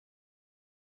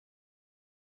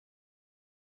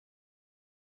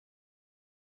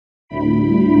What's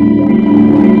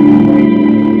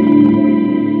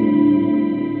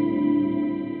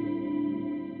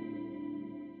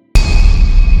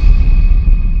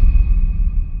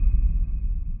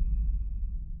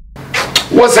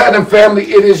happening, family?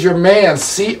 It is your man,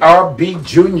 CRB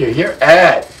Jr. here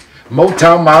at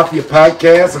Motown Mafia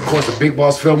Podcast. Of course, the Big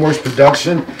Boss Filmworks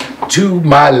production. To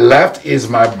my left is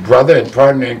my brother and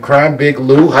partner in crime, Big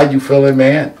Lou. How you feeling,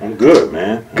 man? I'm good,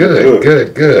 man.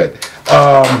 Good.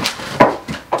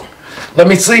 Let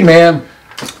me see, man.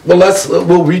 Well,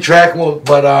 we'll retrack,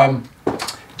 but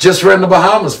just we're in the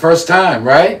Bahamas, first time,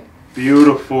 right?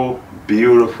 Beautiful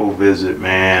visit,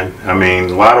 man. I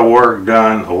mean, a lot of work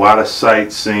done, a lot of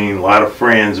sightseeing, a lot of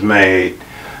friends made.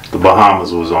 The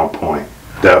Bahamas was on point.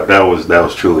 That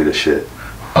was truly the shit.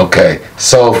 Okay,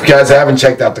 so if you guys haven't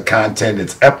checked out the content,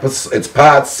 it's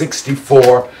pod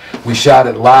 64. We shot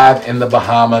it live in the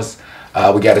Bahamas.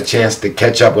 We got a chance to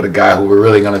catch up with a guy who we're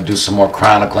really going to do some more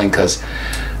chronicling, because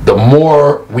the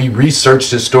more we research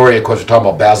this story, of course, we're talking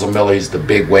about Basil Miller. He's the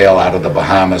big whale out of the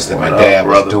Bahamas that my dad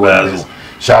was doing this.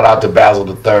 Shout out to Basil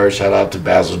III, shout out to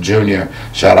Basil Jr.,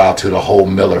 shout out to the whole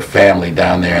Miller family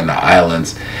down there in the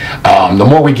islands. The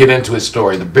more we get into his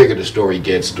story, the bigger the story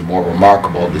gets, the more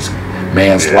remarkable this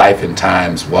man's life and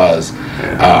times was.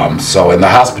 So, and the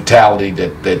hospitality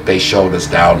that they showed us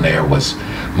down there was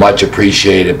much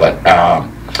appreciated. But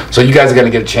so you guys are going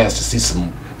to get a chance to see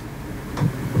some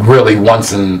really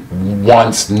once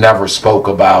never spoke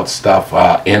about stuff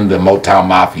in the Motown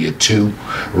Mafia 2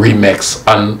 remix,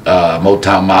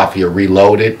 Motown Mafia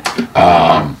Reloaded.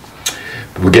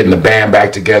 We're getting the band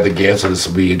back together again, so this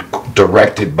will be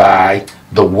directed by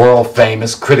the world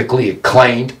famous, critically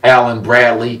acclaimed Alan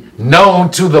Bradley,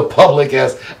 known to the public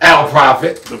as Al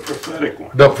Prophet. The prophetic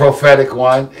one. The prophetic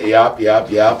one.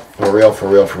 Yep. For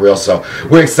real. So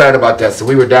we're excited about that. So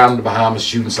we were down in the Bahamas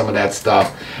shooting some of that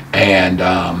stuff, and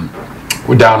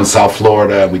we're down in South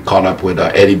Florida. We caught up with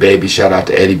Eddie Baby. Shout out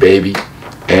to Eddie Baby.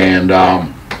 And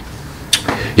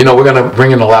you know, we're gonna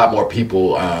bring in a lot more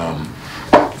people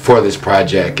for this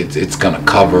project. It's gonna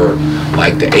cover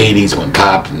like the 80s when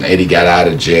Pop and Eddie got out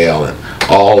of jail, and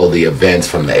all of the events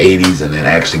from the 80s, and then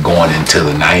actually going into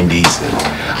the 90s. And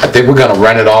I think we're gonna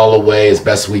run it all the way as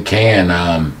best we can.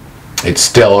 It's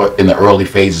still in the early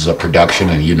phases of production,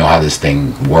 and you know how this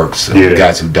thing works. Yeah. You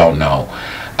guys who don't know,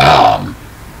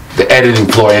 the editing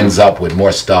floor ends up with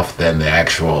more stuff than the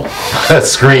actual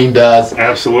screen does.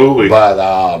 Absolutely.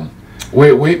 But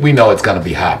we know it's going to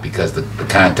be hot because the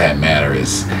content matter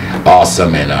is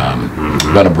awesome, and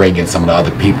we're going to bring in some of the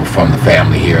other people from the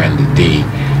family here in the D.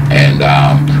 And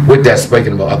with that,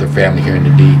 speaking of other family here in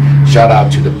the D, shout out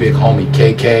to the big homie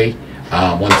KK.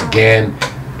 Once again,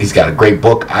 he's got a great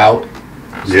book out.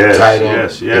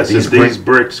 Yes. If these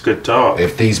bricks could talk.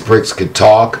 If these bricks could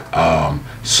talk.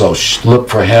 So look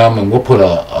for him, and we'll put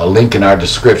a link in our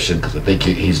description, because I think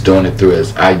he's doing it through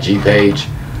his IG page.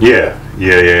 Yeah.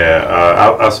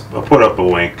 I'll put up a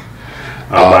link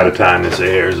by the time this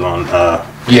airs on.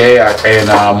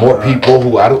 And more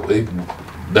people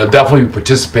they'll definitely be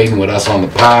participating with us on the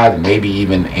pod, and maybe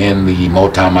even in the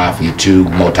Motown Mafia 2,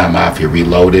 Motown Mafia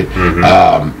Reloaded.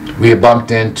 We had bumped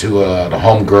into the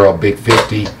homegirl Big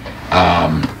 50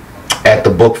 at the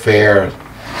book fair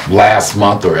last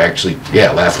month, or actually,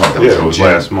 last month. It was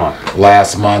last month.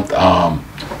 Last month.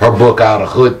 Her book out, A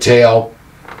Hood Tale,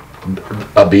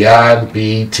 Beyond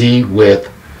BET with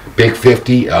Big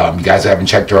 50. You guys haven't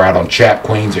checked her out on Chat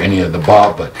Queens or any of the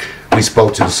above, but we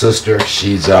spoke to the sister.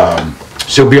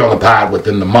 She'll be on the pod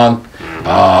within the month.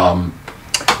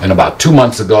 And about 2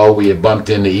 months ago, we had bumped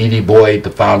into Edie Boyd,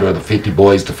 the founder of the 50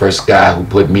 Boys, the first guy who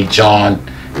put Meech on.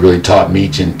 He really taught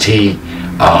Meech and T.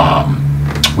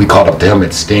 We caught up to him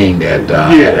at Sting at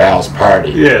Al's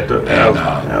party.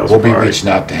 We'll be reaching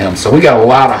out to him. So we got a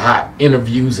lot of hot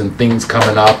interviews and things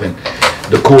coming up. And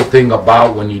the cool thing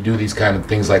about when you do these kind of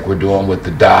things like we're doing with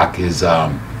the doc is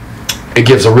it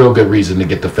gives a real good reason to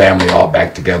get the family all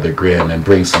back together again and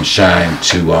bring some shine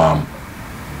to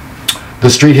the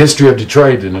street history of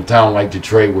Detroit, in a town like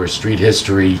Detroit where street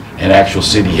history and actual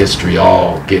city history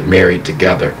all get married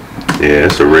together. Yeah,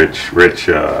 it's a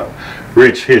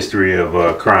rich history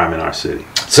of crime in our city.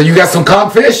 So you got some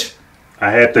conch fish?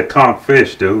 I had the conch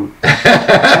fish, dude.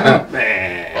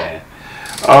 Man.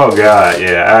 Oh, God,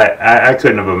 yeah. I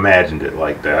couldn't have imagined it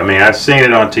like that. I mean, I've seen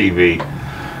it on TV,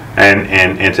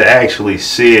 and to actually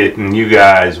see it, and you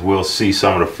guys will see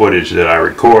some of the footage that I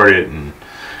recorded and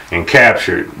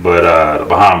captured, but the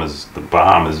Bahamas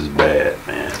is bad,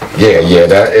 man.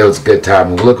 It was a good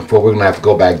time. We're gonna have to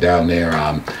go back down there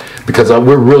because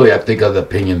we're really, I think, of the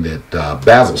opinion that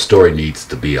Basil's story needs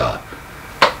to be a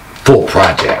full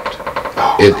project.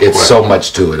 It's so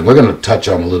much to it, and we're going to touch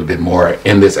on a little bit more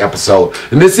in this episode.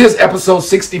 And this is episode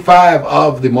 65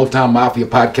 of the Motown Mafia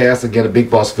podcast. Again, a Big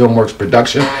Boss Filmworks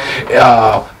production.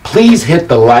 Please hit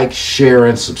the like, share,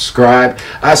 and subscribe.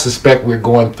 I suspect we're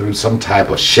going through some type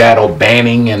of shadow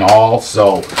banning and all,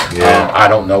 so I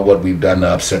don't know what we've done to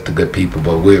upset the good people,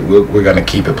 but we're going to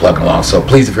keep it plugging along. So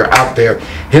please, if you're out there,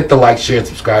 hit the like, share, and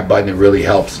subscribe button. It really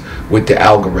helps with the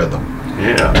algorithm.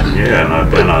 And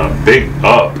a big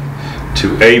up to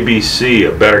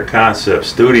ABC, A Better Concept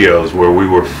Studios, where we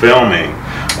were filming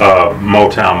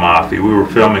Motown Mafia. We were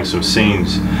filming some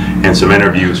scenes and some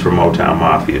interviews for Motown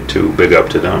Mafia too. Big up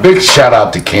to them. Big shout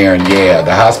out to Karen. Yeah,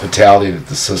 the hospitality that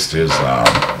the sisters.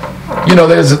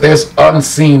 There's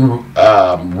unseen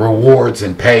rewards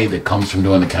and pay that comes from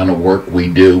doing the kind of work we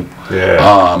do.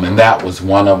 And that was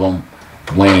one of them.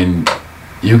 When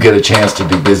you get a chance to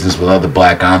do business with other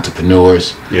black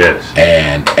entrepreneurs.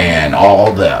 And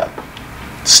all the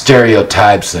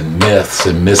stereotypes and myths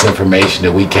and misinformation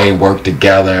that we can't work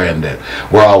together and that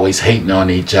we're always hating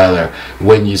on each other.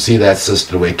 When you see that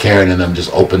sister, the way Karen and them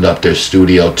just opened up their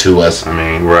studio to us,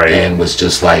 and was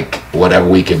just like, whatever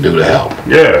we can do to help.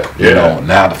 You know,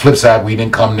 now the flip side, we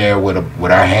didn't come there with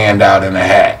our hand out in a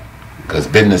hat, because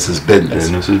business is business.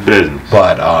 Business is business.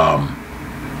 But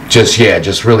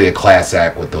just really a class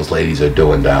act what those ladies are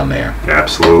doing down there.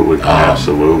 Absolutely.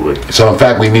 So in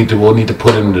fact, we'll need to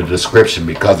put it in the description,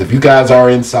 because if you guys are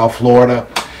in South Florida,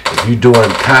 if you're doing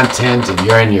content and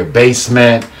you're in your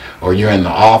basement or you're in the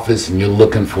office and you're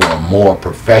looking for a more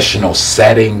professional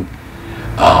setting,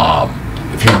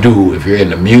 if you're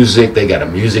into music, they got a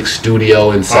music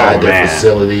studio inside their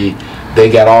facility.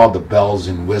 They got all the bells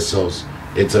and whistles.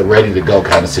 It's a ready to go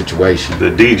kind of situation. The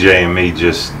DJ in me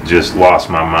just lost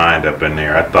my mind up in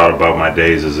there. I thought about my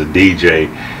days as a DJ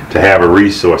to have a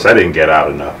resource. I didn't get out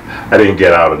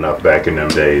enough back in them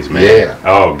days, man. Yeah.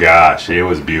 Oh gosh, it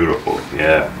was beautiful.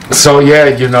 Yeah. So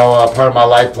part of my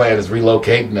life plan is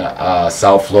relocating to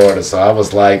South Florida. So I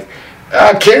was like,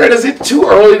 Karen, is it too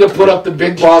early to put up the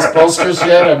Big Boss posters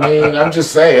yet? I mean, I'm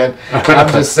just saying.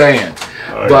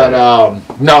 But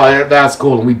no, that's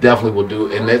cool, and we definitely will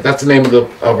do. And that's the name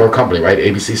of our company, right?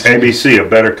 ABC Studios? ABC, A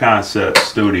Better Concept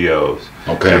Studios.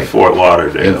 Okay. In Fort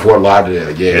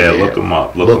Lauderdale. Yeah. Look them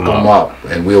up. Look them up,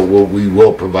 and we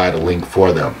will provide a link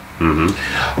for them.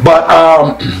 Mm-hmm.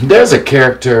 But there's a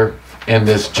character in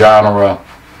this genre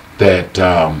that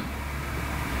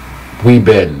we've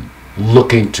been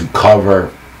looking to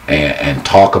cover and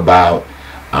talk about.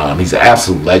 He's an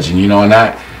absolute legend,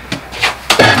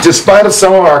 and despite of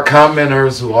some of our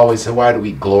commenters who always say, why do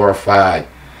we glorify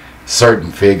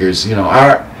certain figures,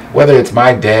 whether it's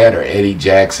my dad or Eddie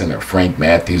Jackson or Frank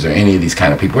Matthews or any of these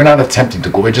kind of people, we're not attempting to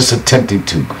go, we're just attempting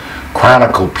to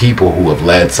chronicle people who have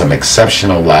led some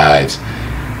exceptional lives,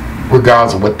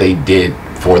 regardless of what they did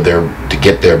to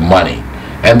get their money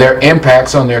and their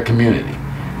impacts on their community.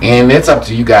 And it's up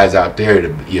to you guys out there to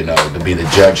be the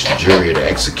judge, the jury, or the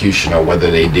executioner, whether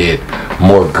they did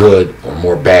more good or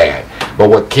more bad. But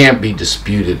what can't be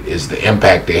disputed is the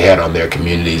impact they had on their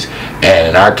communities. And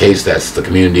in our case, that's the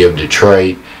community of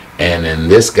Detroit. And in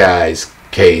this guy's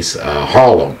case,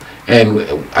 Harlem. And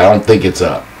I don't think it's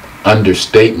an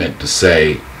understatement to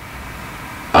say,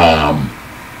 I'm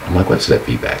like, what's that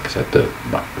feedback? Is that the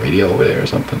radio over there or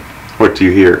something? What do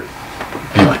you hear?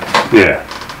 Anyway. Yeah.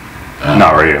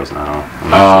 Not radios, no.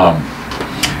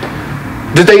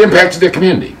 Did they impact their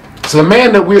community? So the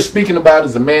man that we're speaking about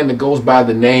is a man that goes by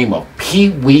the name of Pee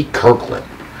Wee Kirkland,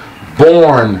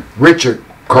 born Richard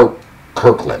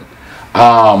Kirkland.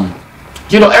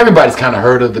 Everybody's kind of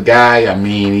heard of the guy. I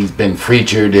mean, he's been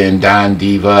featured in Don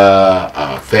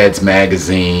Diva, Feds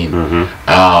Magazine.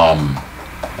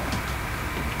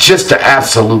 Just an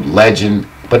absolute legend.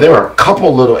 But there are a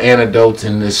couple little anecdotes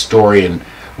in this story, and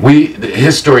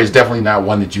his story is definitely not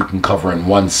one that you can cover in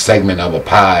one segment of a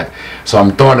pod. So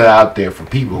I'm throwing it out there for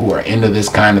people who are into this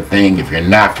kind of thing. If you're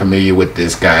not familiar with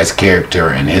this guy's character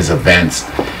and his events,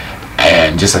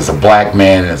 and just as a black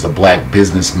man and as a black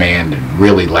businessman that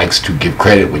really likes to give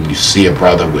credit when you see a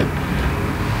brother with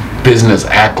business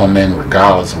acumen,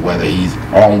 regardless of whether he's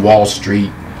on Wall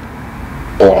Street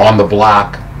or on the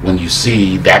block, when you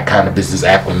see that kind of business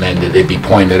acumen, that it be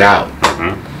pointed out.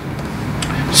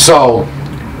 So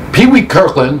Pee Wee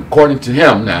Kirkland, according to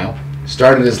him now,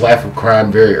 started his life of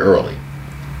crime very early.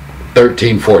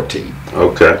 13, 14.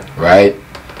 Okay. Right?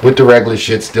 With the regular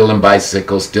shit, still in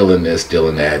bicycles, still in this, still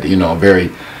in that. Very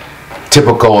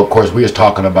typical. Of course, we was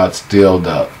talking about still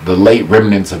the late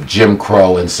remnants of Jim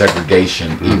Crow and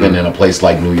segregation, even in a place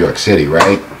like New York City,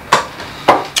 right?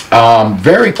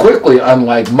 Very quickly,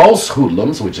 unlike most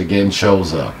hoodlums, which again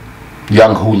shows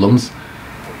young hoodlums,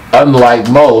 unlike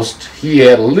most, he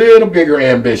had a little bigger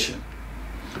ambition.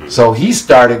 So he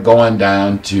started going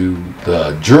down to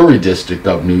the jewelry district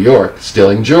of New York,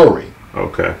 stealing jewelry.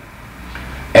 Okay.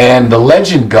 And the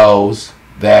legend goes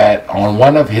that on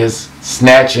one of his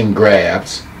snatch and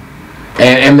grabs,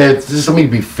 and just let me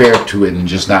be fair to it and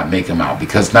just not make him out,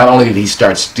 because not only did he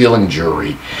start stealing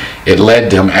jewelry, it led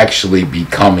to him actually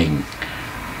becoming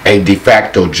a de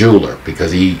facto jeweler,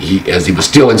 because he as he was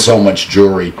stealing so much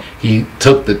jewelry, he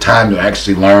took the time to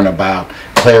actually learn about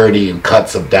clarity and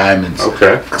cuts of diamonds.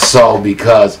 Okay. So,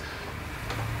 because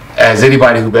as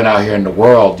anybody who's been out here in the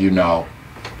world, you know,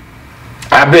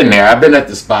 I've been there. I've been at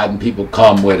the spot and people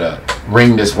come with a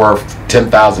ring that's worth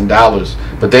 $10,000,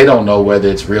 but they don't know whether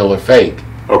it's real or fake.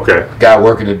 Okay. Guy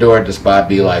working the door at the spot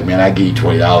be like, man, I give you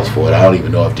 $20 for it. I don't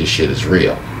even know if this shit is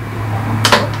real.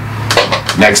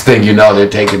 Next thing you know, they're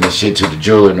taking the shit to the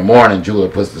jeweler in the morning. Jeweler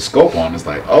puts the scope on. It's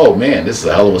like, oh man, this is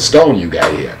a hell of a stone you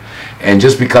got here. And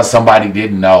just because somebody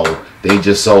didn't know, they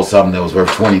just sold something that was worth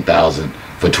 $20,000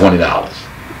 for $20.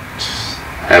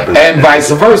 Happens. And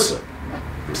vice versa.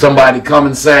 Somebody come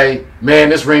and say, man,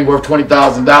 this ring worth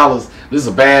 $20,000. This is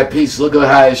a bad piece. Look at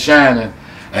how it's shining.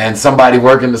 And somebody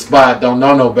working the spot don't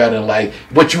know no better than like,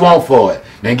 what you want for it?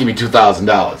 Man, give me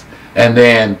 $2,000. And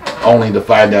then only to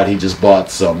find out he just bought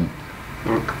some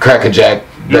crackerjack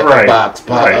box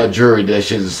jewelry that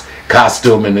shit's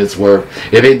costume, and it's worth,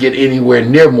 if it get anywhere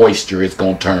near moisture, it's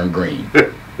gonna turn green.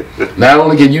 Not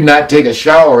only can you not take a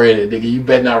shower in it, nigga, you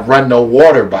better not run no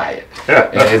water by it.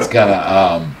 And it's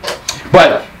gonna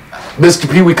but Mr.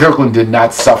 Pee Wee Kirkland did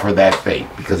not suffer that fate,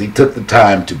 because he took the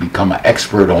time to become an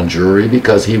expert on jewelry,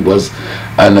 because he was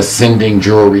an ascending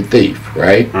jewelry thief,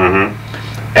 right? Mm-hmm.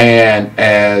 And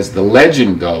as the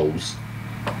legend goes,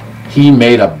 he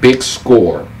made a big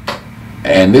score,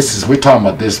 and this is, we're talking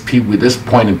about this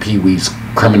point in Pee Wee's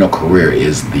criminal career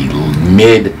is the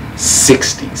mid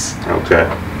 60s. Okay.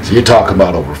 So you're talking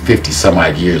about over 50 some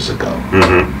odd years ago.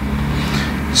 Mm-hmm.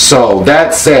 So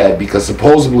that said, because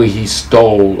supposedly he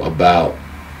stole about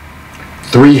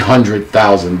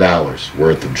 $300,000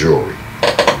 worth of jewelry.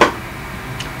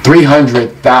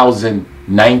 300,000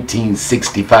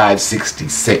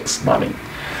 1965-66 money.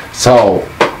 So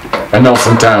I know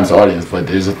sometimes audience, but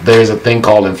there's a thing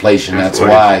called inflation. That's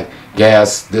why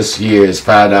gas this year is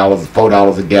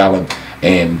 $4 a gallon,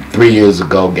 and 3 years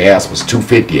ago gas was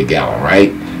 $2.50 a gallon,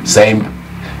 right?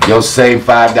 Your same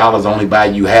 $5 only buy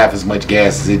you half as much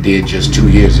gas as it did just 2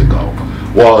 years ago.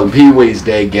 Well, in Pee Wee's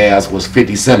day, gas was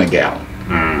 50 cents a gallon.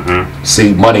 Mm-hmm.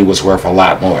 See, money was worth a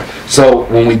lot more. So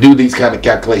when we do these kind of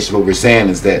calculations, what we're saying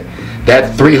is that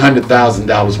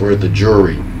 $300,000 worth of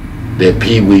jewelry that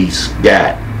Pee Wee's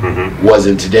got was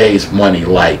in today's money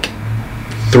like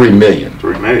 $3 million.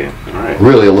 $3 million, all right.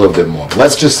 Really a little bit more.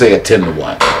 Let's just say a 10 to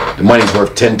 1. The money's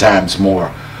worth 10 times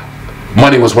more.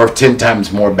 Money was worth 10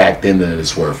 times more back then than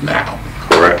it's worth now.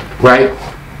 Correct. Right?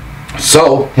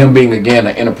 So, him being, again,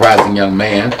 an enterprising young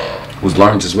man who's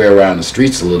learned his way around the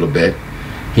streets a little bit,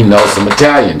 he knows some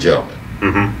Italian gentlemen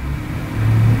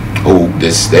who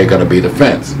they're going to be the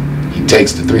fence. He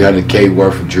takes the $300K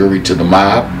worth of jewelry to the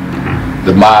mob.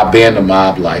 The mob being the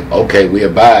mob, like, okay,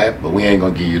 we'll buy it, but we ain't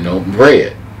going to give you no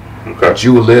bread. Okay. But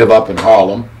you live up in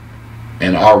Harlem,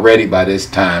 and already by this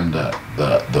time, the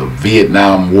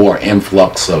Vietnam War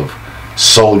influx of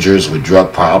soldiers with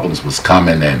drug problems was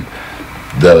coming, and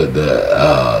the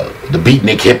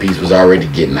beatnik hippies was already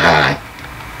getting high,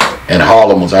 and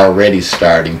Harlem was already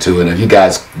starting to. And if you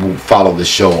guys will follow the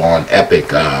show on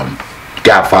Epic,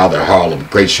 Godfather of Harlem,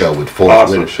 great show with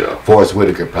Forrest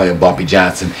Whitaker playing Bumpy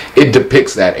Johnson. It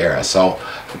depicts that era. So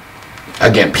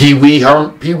again, Pee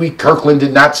Wee Kirkland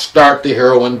did not start the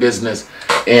heroin business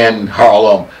in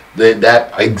Harlem.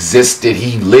 That existed.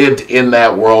 He lived in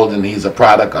that world, and he's a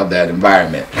product of that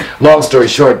environment. Long story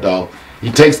short, though,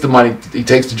 he takes the money, he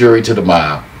takes the jewelry to the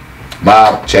mob.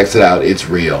 Mob checks it out. It's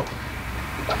real.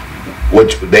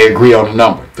 Which they agree on the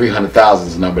number. 300,000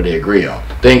 is the number they agree on.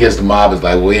 Thing is, the mob is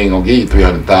like, well, we ain't gonna give you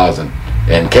 300,000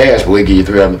 in cash, but we'll give you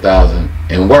 300,000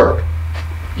 in work.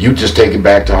 You just take it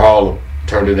back to Harlem,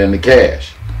 turn it into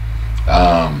cash.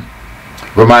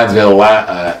 Reminds me of a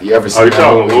lot. You ever seen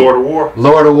that movie? Lord of War?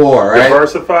 Lord of War, right?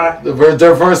 Diversify?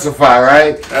 Diversify,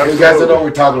 right? Absolutely. You guys know what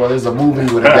we're talking about. There's a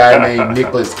movie with a guy named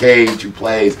Nicolas Cage who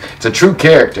plays. It's a true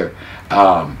character.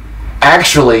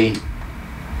 Actually,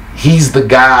 he's the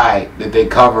guy that they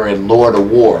cover in Lord of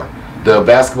War. The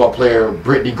basketball player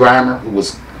Brittany Griner, who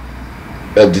was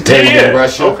detained in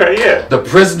Russia. Okay, yeah. The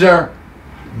prisoner.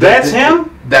 That's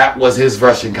him? That was his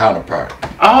Russian counterpart.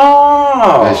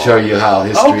 Oh. I show you how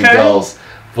history goes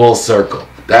full circle.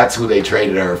 That's who they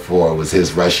traded her for, was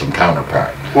his Russian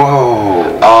counterpart.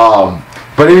 Whoa.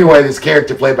 But anyway, this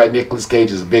character played by Nicolas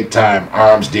Cage is a big-time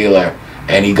arms dealer,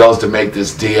 and he goes to make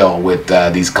this deal with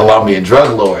these Colombian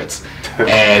drug lords,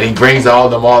 and he brings all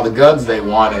the guns they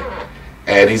wanted,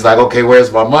 and he's like, okay,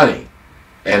 where's my money?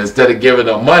 And instead of giving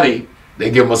them money, they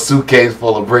give him a suitcase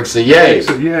full of bricks of yay.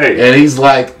 And he's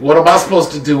like, what am I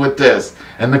supposed to do with this?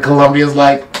 And the Colombian's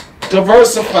like,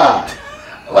 diversify.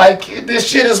 Like, this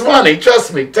shit is money.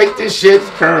 Trust me. Take this shit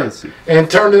Currency. And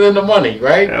turn it into money,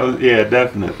 right? Yeah,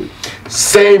 definitely.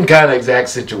 Same kind of exact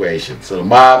situation. So the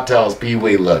mob tells Pee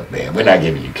Wee, look, man, we're not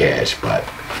giving you cash, but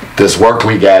this work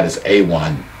we got is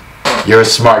A1. You're a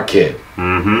smart kid.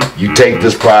 You take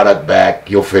this product back,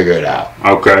 you'll figure it out.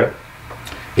 Okay.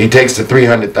 He takes the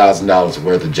 $300,000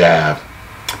 worth of jive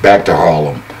back to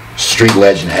Harlem. Street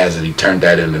legend has it he turned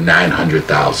that into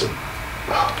 $900,000.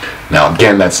 Now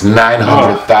again, that's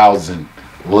 $900,000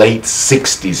 late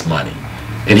 60s money.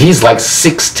 And he's like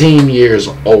 16 years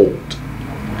old.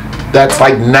 That's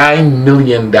like $9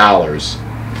 million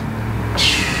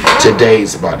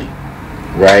today's money,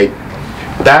 right?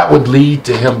 That would lead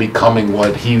to him becoming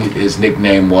what his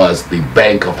nickname was, the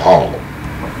Bank of Harlem.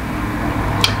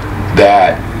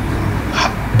 That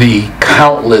the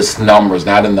countless numbers,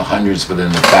 not in the hundreds but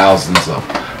in the thousands of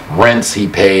rents he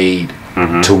paid,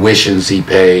 tuitions he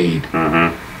paid,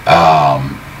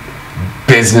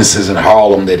 businesses in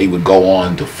Harlem that he would go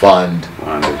on to fund.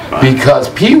 Because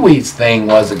Pee Wee's thing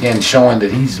was, again, showing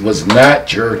that he was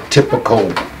not your typical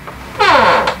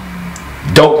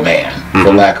dope man,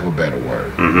 for lack of a better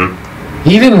word.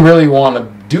 He didn't really want to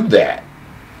do that.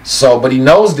 So, but he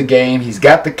knows the game. He's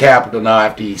got the capital now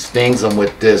after he stings him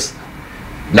with this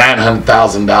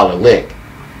 $900,000 lick.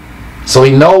 So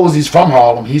he knows he's from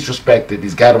Harlem. He's respected.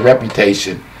 He's got a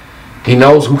reputation. He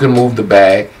knows who can move the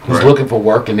bag, who's looking for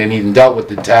work, and then he dealt with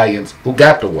the Italians who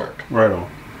got the work. Right on.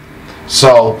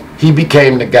 So he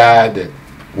became the guy that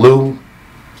Lou,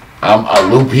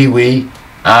 I'm Lou Pee Wee,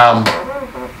 I'm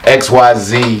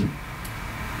XYZ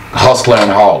hustler in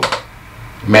Harlem.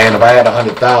 Man, if I had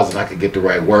 100,000, I could get the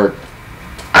right work.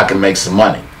 I can make some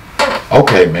money.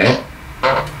 Okay, man.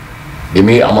 I'm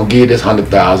gonna give you this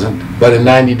 100,000, but in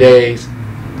 90 days,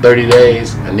 30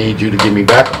 days, I need you to give me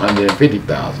back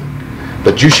 150,000.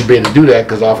 But you should be able to do that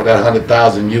because off of that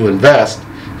 100,000 you invest,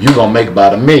 you're gonna make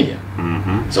about $1 million.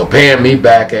 So paying me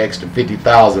back an extra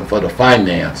 50,000 for the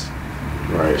finance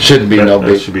shouldn't be no big.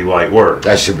 That should be light work.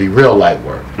 That should be real light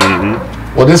work.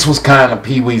 Well, this was kind of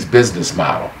Pee Wee's business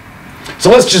model.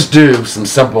 So let's just do some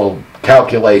simple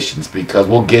calculations because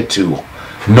we'll get to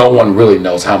no one really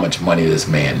knows how much money this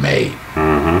man made.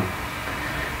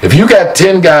 If you got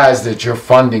 10 guys that you're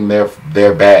funding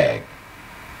their bag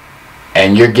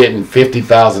and you're getting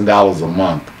 $50,000 a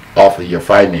month off of your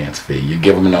finance fee, you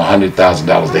give them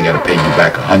 $100,000, they got to pay you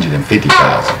back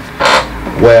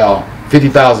 $150,000. Well,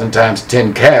 50,000 times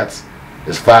 10 cats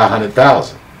is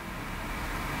 500,000.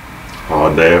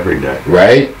 All day, every day.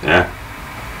 Right? Yeah.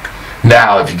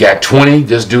 Now, if you got 20,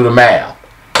 just do the math.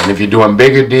 And if you're doing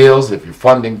bigger deals, if you're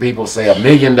funding people, say $1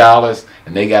 million,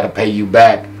 and they got to pay you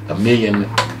back $1.5 million,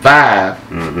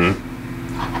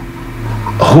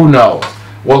 who knows?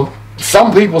 Well,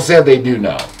 some people said they do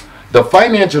know. The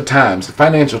Financial Times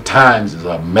is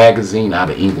a magazine out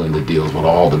of England that deals with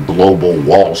all the global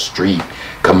Wall Street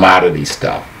commodity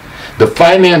stuff. The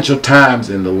Financial Times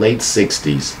in the late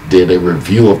 60s did a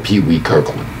review of Pee Wee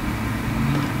Kirkland.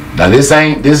 Now these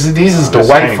is the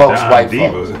white folks.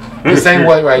 This ain't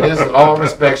what, right? This is all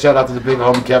respect. Shout out to the big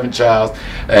homie Kevin Childs.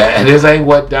 And this ain't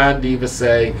what Don Diva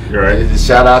say. Right.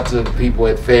 Shout out to the people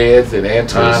at Feds and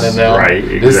Anton and them. Right,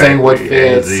 exactly. This ain't what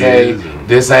Feds say.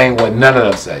 This ain't what none of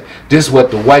them say. This is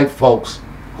what the white folks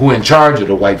who in charge of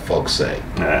the white folks say.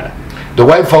 The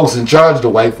white folks in charge of the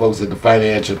white folks at the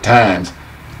Financial Times.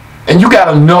 And you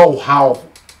got to know how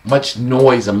much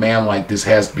noise a man like this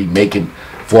has to be making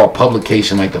for a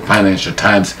publication like the Financial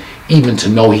Times even to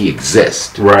know he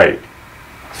exists. Right.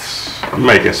 I'm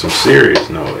making some serious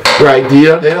noise. Right.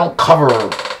 They don't cover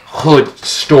hood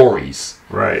stories.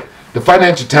 Right. The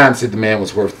Financial Times said the man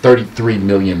was worth $33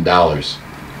 million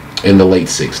in the late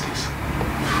 60s.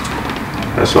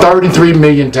 That's 33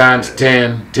 million times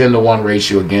 10 to 1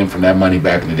 ratio again from that money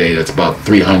back in the day. That's about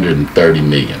 330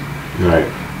 million.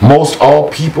 Right. Most all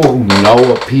people who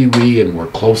know of Pee Wee and were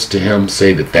close to him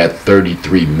say that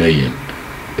 33 million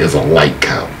is a light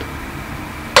count.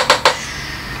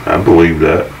 I believe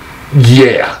that.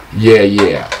 Yeah.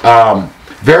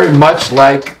 Very much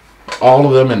like all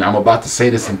of them, and I'm about to say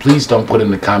this, and please don't put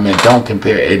in the comment, don't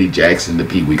compare Eddie Jackson to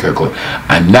Pee Wee Kirkland.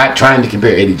 I'm not trying to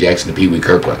compare Eddie Jackson to Pee Wee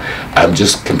Kirkland. I'm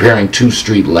just comparing two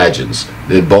street legends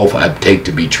that both I take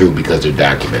to be true because they're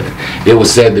documented. It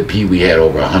was said that Pee Wee had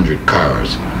over 100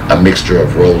 cars, a mixture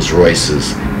of Rolls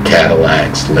Royces,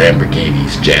 Cadillacs,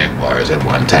 Lamborghinis, Jaguars at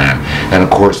one time. And of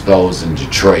course, those in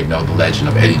Detroit know the legend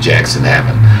of Eddie Jackson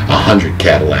having 100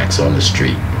 Cadillacs on the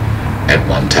street at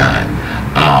one time.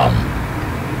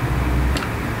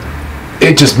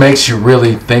 It just makes you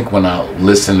really think when I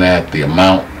listen at the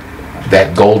amount,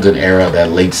 that golden era,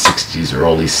 that late 60s,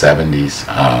 early 70s.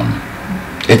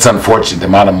 It's unfortunate the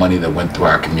amount of money that went through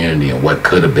our community and what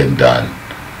could have been done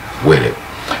with it.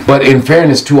 But in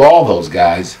fairness to all those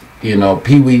guys, you know,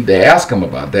 Pee Wee, they ask him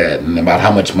about that and about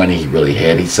how much money he really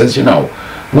had. He says, you know,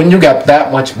 when you got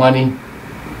that much money,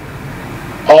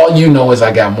 all you know is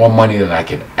I got more money than I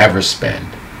could ever spend.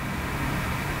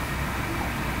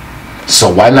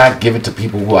 So why not give it to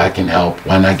people who I can help?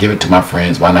 Why not give it to my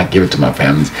friends? Why not give it to my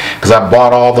families? Because I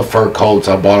bought all the fur coats.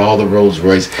 I bought all the Rolls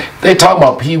Royce. They talk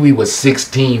about Pee Wee was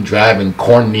 16 driving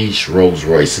Corniche Rolls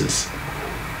Royces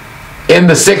in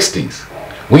the 60s.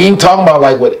 We ain't talking about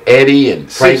like what Eddie and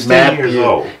Frank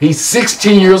Mafia. He's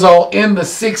 16 years old in the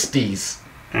 60s.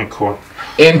 In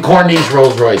Corniche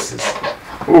Rolls Royces.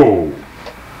 Ooh.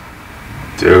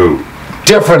 Dude.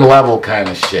 Different level kind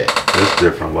of shit. It's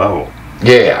different level.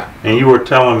 Yeah. And you were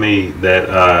telling me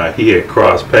that he had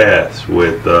crossed paths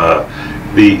with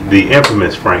the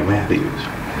infamous Frank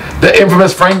Matthews. The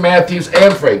infamous Frank Matthews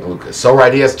and Frank Lucas. So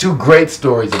right, he has two great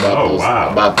stories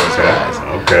about those guys.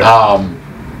 Okay.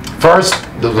 First,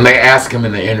 when they ask him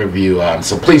in the interview,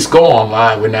 so please go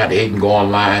online. We're not hating, go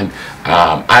online.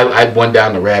 I went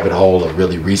down the rabbit hole of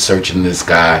really researching this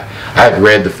guy. I had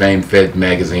read the famed Fed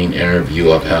magazine interview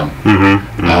of him.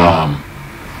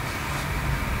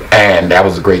 And that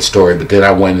was a great story. But then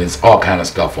I went, there's all kind of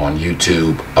stuff on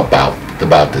YouTube about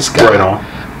this guy. Right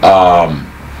on.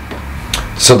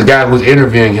 So the guy who's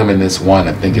interviewing him in this one,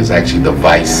 I think is actually the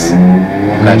Vice.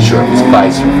 I'm not sure if it's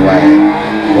Vice or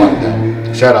Vlad. One of them.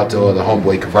 Shout out to the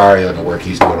homeboy Cavario and the work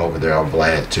he's doing over there on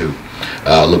Vlad too.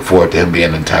 Look forward to him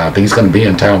being in town. I think he's going to be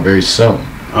in town very soon.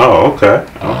 Oh, okay.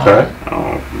 Okay.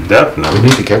 Oh, definitely. We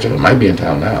need to catch up. He might be in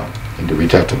town now. Need to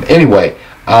reach out to him. Anyway,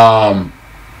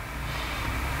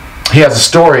 he has a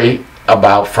story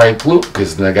about Frank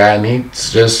Lucas, the guy, and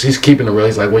he's keeping it real.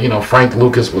 He's like, well, you know, Frank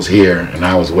Lucas was here and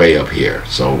I was way up here,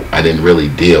 so I didn't really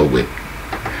deal with.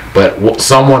 But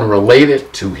someone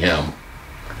related to him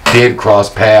did cross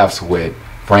paths with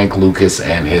Frank Lucas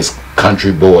and his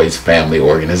Country Boys family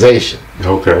organization.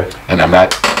 Okay. And I'm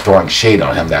not throwing shade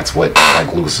on him. That's what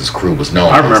Frank Lucas's crew was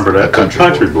known as. I remember that. The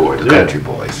Country Boys. The Country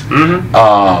Boys.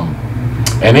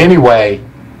 And anyway,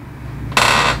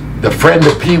 the friend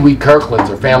of Pee Wee Kirkland's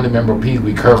or family member of Pee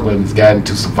Wee Kirkland's got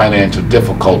into some financial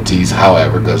difficulties,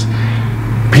 however, because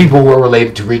people who are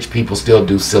related to rich people still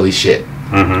do silly shit.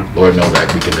 Lord knows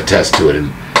that we can attest to it.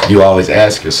 And you always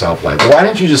ask yourself, like, why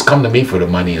didn't you just come to me for the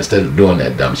money instead of doing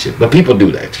that dumb shit? But people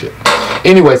do that shit.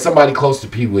 Anyway, somebody close to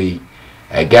Pee Wee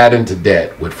had got into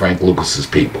debt with Frank Lucas's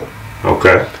people.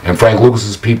 Okay. And Frank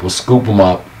Lucas's people scoop him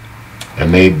up,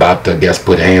 and they about to, I guess,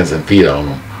 put hands and feet on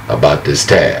him about this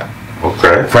tab.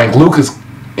 Okay. Frank Lucas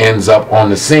ends up on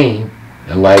the scene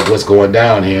and like, what's going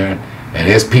down here? And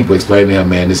his people explain to him,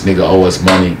 man, this nigga owe us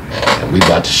money, and we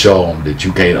about to show him that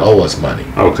you can't owe us money.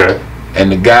 Okay. And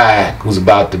the guy who's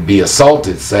about to be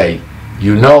assaulted say,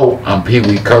 you know I'm Pee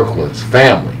Wee Kirkland's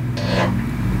family.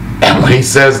 And when he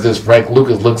says this, Frank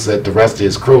Lucas looks at the rest of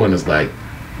his crew and is like,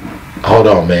 hold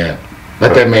on, man.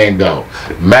 Let that man go.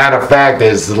 Matter of fact,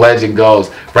 as the legend goes,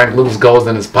 Frank Lucas goes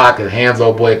in his pocket, hands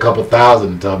old boy a couple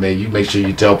thousand, and tell me, you make sure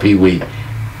you tell Pee Wee,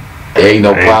 there ain't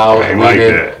no power.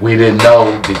 We didn't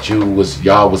know that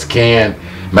y'all was canned.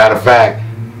 Matter of fact,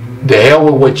 the hell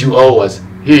with what you owe us.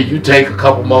 Here, you take a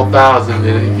couple more thousand,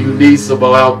 and if you need some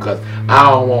more help, because I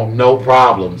don't want no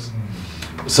problems.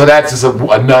 So that's just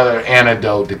another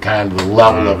anecdote to kind of the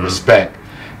level of respect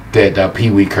that Pee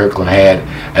Wee Kirkland had.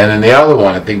 And then the other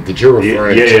one I think that you're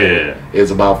referring to is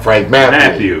about Frank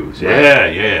Matthews.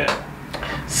 Yeah.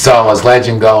 So as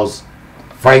legend goes,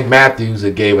 Frank Matthews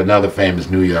had gave another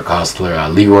famous New York hustler,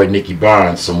 Leroy Nicky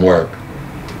Barnes, some work.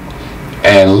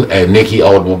 And Nicky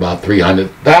owed him about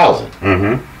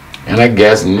 $300,000. And I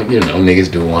guess, you know,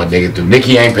 niggas do what niggas do.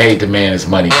 Nicky ain't paid the man his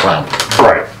money promptly.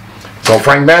 Right. So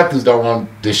Frank Matthews don't want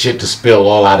this shit to spill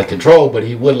all out of control, but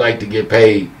he would like to get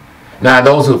paid. Now,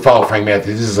 those who follow Frank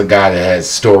Matthews, this is a guy that has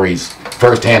stories,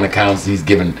 first-hand accounts. He's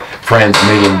given friends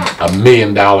 $1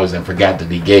 million and forgot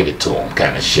that he gave it to him,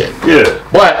 kind of shit. Yeah.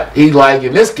 But he like,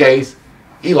 in this case,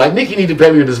 he like, Nicky need to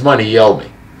pay me this money he owe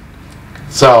me.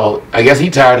 So I guess he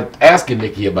tired of asking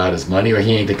Nicky about his money, or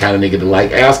he ain't the kind of nigga to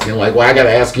like asking, like, well, I gotta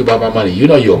ask you about my money. You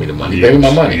know you owe me the money. Pay me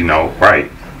my money. You know,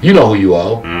 right. You know who you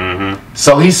owe. Mm-hmm.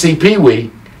 So he see Pee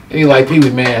Wee, and he like, Pee Wee,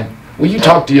 man, will you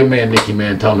talk to your man, Nicky,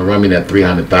 man, tell him to run me that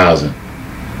 $300,000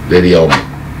 that he owe me.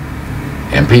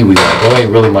 And Pee Wee like, well, it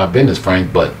ain't really my business,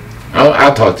 Frank, but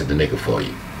I'll talk to the nigga for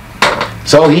you.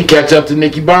 So he catch up to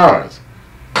Nicky Barnes.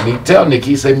 And he tell Nicky,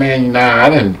 he say, man,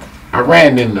 I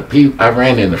ran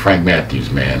into Frank Matthews,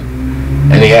 man.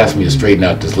 And he asked me to straighten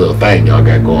out this little thing y'all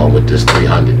got going with this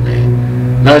 300,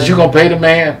 man. Now, is you gonna pay the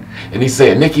man? And he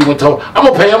said, Nicky went told, I'm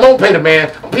gonna pay the man.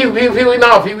 Pee Wee,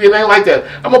 no, Pee Wee, it ain't like that.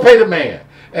 I'm gonna pay the man.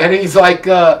 And he's like,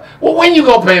 well, when you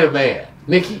gonna pay the man,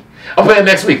 Nicky? I'm paying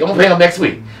next week. I'm gonna pay him next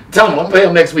week. Tell him I'm gonna pay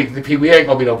him next week. Pee Wee ain't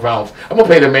gonna be no problems. I'm gonna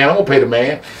pay the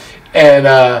man.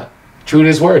 And true to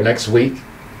his word, next week,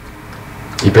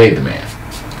 he paid the man.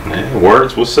 Man,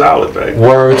 words was solid, baby.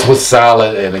 Words was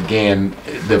solid, and again,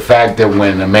 the fact that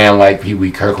when a man like Pee Wee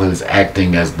Kirkland is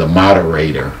acting as the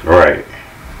moderator, right,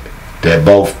 that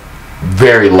both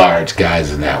very large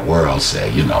guys in that world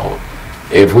say, you know,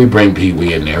 if we bring Pee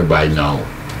Wee in, everybody know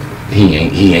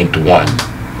he ain't the one.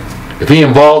 If he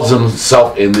involves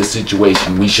himself in this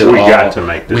situation, we should make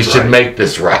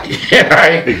this right.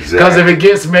 Right? Exactly. Because if it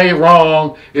gets made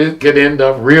wrong, it could end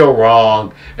up real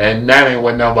wrong, and that ain't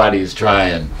what nobody is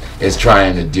trying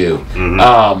to do. Mm-hmm.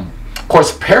 Of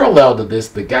course, parallel to this,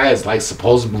 the guy is like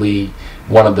supposedly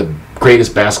one of the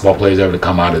greatest basketball players ever to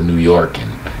come out of New York,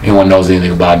 and anyone knows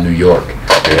anything about New York,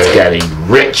 it's got a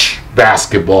rich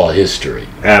basketball history.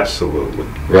 Absolutely.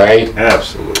 Right?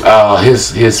 Absolutely.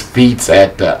 His feats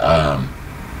at the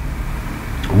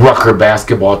Rucker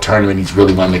basketball tournament, he's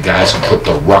really one of the guys who put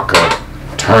the Rucker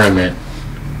tournament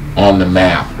on the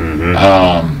map.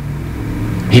 Mm-hmm.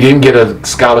 He didn't get a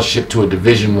scholarship to a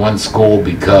Division I school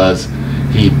because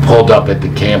he pulled up at the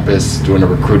campus during a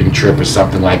recruiting trip or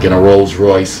something, like in a Rolls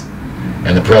Royce,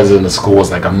 and the president of the school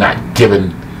was like, I'm not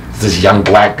giving this young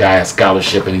black guy a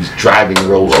scholarship, and he's driving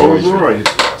Rolls Royce.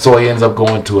 So he ends up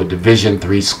going to a Division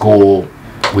III school,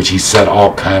 which he set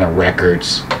all kind of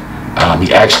records.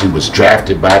 He actually was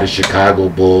drafted by the Chicago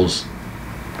Bulls.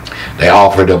 They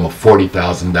offered him a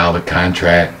 $40,000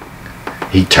 contract.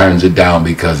 He turns it down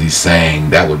because he's saying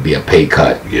that would be a pay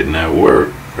cut. Getting that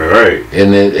work. All right.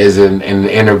 And it is in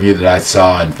the interview that I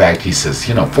saw, in fact, he says,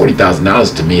 you know,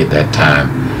 $40,000 to me at that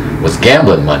time was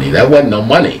gambling money. That wasn't no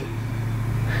money.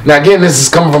 Now, again, this is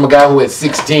coming from a guy who at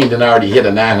 16 then already hit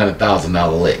a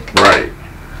 $900,000 lick. Right.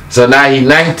 So now he's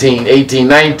 18,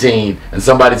 19, and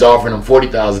somebody's offering him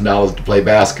 $40,000 to play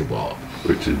basketball.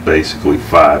 Which is basically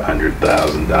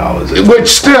 $500,000. Which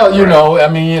still, you know, I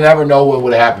mean, you never know what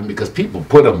would happen, because people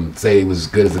put him, say he was as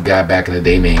good as a guy back in the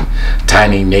day named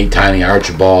Nate Tiny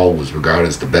Archibald, was regarded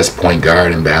as the best point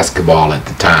guard in basketball at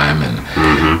the time. And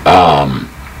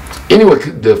anyway,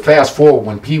 to fast forward,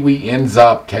 when Pee Wee ends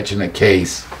up catching a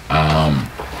case,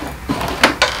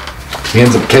 he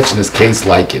ends up catching this case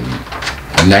like in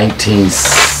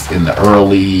the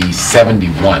early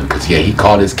 71, because he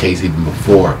caught his case even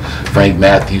before Frank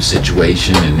Matthews'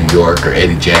 situation in New York, or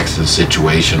Eddie Jackson's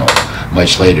situation, or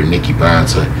much later Nicky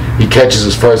Barnes. So he catches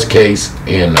his first case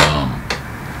in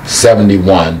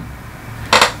 71,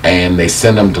 and they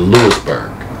send him to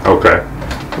Lewisburg. Okay,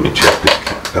 let me check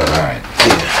this. All right.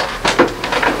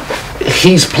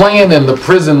 He's playing in the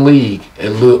prison league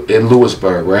in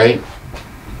Lewisburg, right?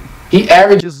 He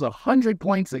averages 100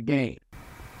 points a game.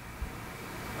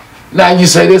 Now you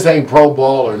say this ain't pro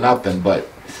ball or nothing, but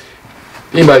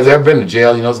anybody's ever been to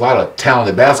jail, you know, there's a lot of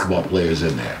talented basketball players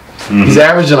in there. Mm-hmm. He's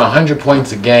averaging 100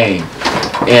 points a game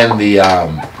in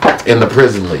the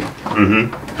prison league.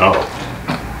 Mm-hmm.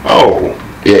 Oh.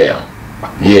 Yeah.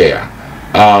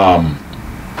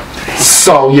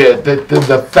 So yeah,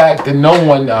 the fact that no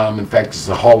one, in fact, there's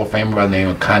a Hall of Famer by the name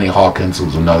of Connie Hawkins,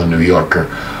 who's another New Yorker,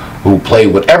 who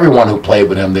played with everyone who played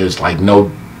with him. There's like no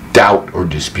doubt or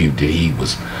dispute that he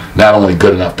was not only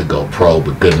good enough to go pro,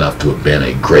 but good enough to have been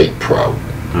a great pro.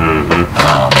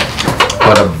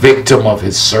 But a victim of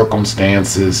his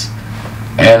circumstances,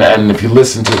 and if you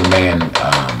listen to the man,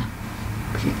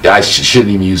 I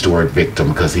shouldn't even use the word victim,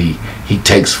 because he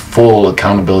takes full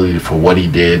accountability for what he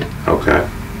did. Okay.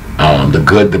 The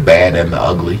good, the bad, and the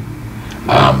ugly.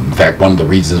 In fact, one of the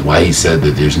reasons why he said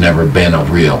that there's never been a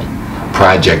real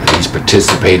project that he's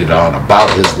participated on about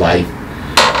his life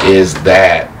is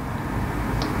that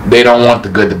they don't want the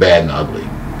good, the bad, and the ugly.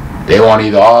 They want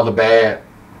either all the bad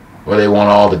or they want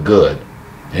all the good.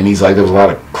 And he's like, there was a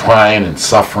lot of crying and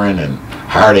suffering and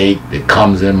heartache that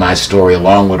comes in my story,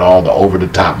 along with all the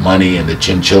over-the-top money and the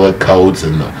chinchilla coats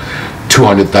and the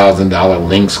 $200,000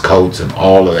 Lynx coats and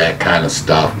all of that kind of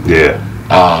stuff. Yeah.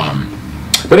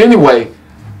 But anyway,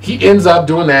 he ends up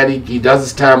doing that. He does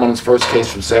his time on his first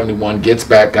case from 71, gets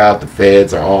back out. The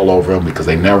feds are all over him because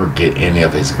they never get any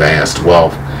of his vast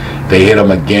wealth. They hit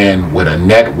him again with a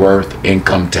net worth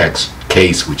income tax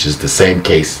case, which is the same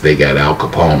case they got Al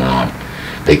Capone on.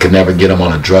 They could never get him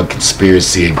on a drug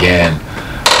conspiracy again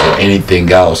or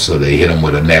anything else, so they hit him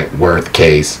with a net worth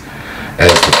case.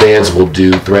 As the feds will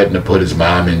do, threaten to put his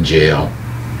mom in jail.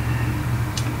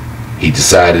 He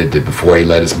decided that before he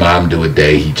let his mom do a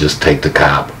day, he'd just take the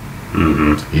cop.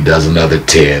 He does another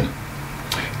 10.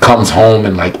 Comes home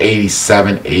in like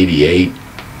 87, 88.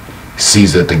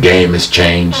 Sees that the game has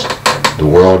changed. The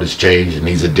world has changed and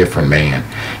he's a different man.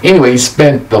 Anyway, he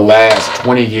spent the last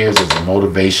 20 years as a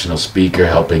motivational speaker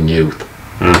helping youth.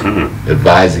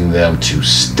 Advising them to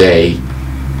stay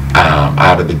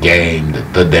out of the game.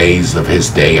 The days of his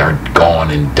day are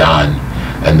gone and done.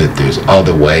 And that there's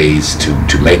other ways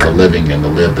to make a living and to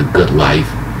live the good life.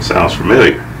 Sounds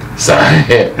familiar. So,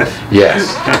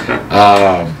 yes.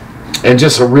 And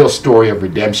just a real story of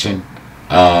redemption.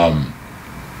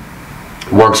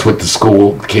 Works with the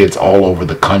school kids all over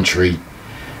the country.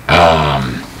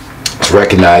 Is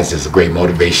recognized as a great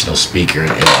motivational speaker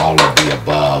and all of the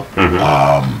above.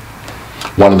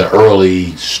 One of the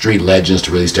early street legends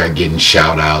to really start getting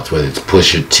shout outs, whether it's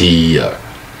Pusha T or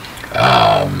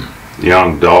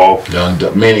Young Dolph.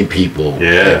 Many people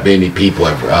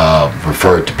have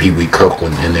referred to Pee Wee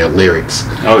Kirkland in their lyrics.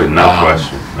 Oh, no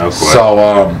question. No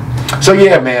question. So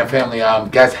yeah, man, family,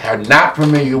 guys are not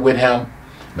familiar with him.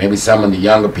 Maybe some of the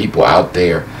younger people out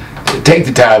there, take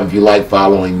the time if you like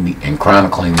following and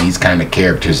chronicling these kind of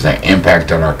characters that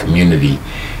impact on our community.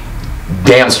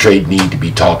 Damn straight need to be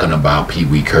talking about Pee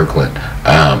Wee Kirkland.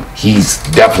 He's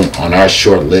definitely on our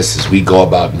short list as we go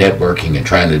about networking and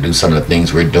trying to do some of the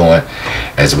things we're doing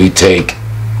as we take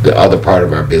the other part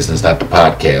of our business, not the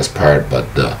podcast part,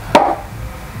 but the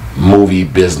movie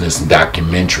business and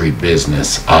documentary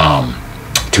business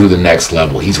to the next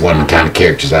level. He's one of the kind of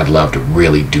characters I'd love to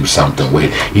really do something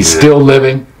with. He's still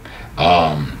living.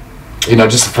 You know,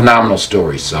 just a phenomenal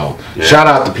story. So shout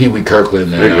out to Pee Wee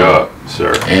Kirkland and, big up,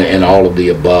 sir. And all of the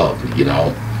above. You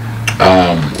know,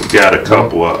 we got a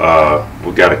couple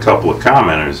of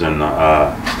commenters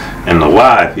in the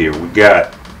live here. We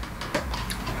got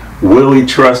Willie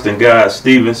Trust in God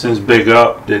Stevenson's big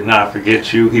up. Did not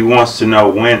forget you. He wants to know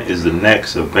when is the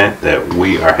next event that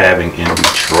we are having in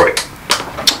Detroit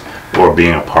or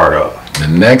being a part of. The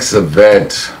next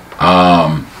event.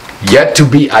 Yet to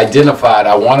be identified.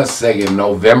 I want to say in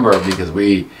November because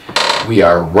we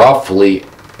are roughly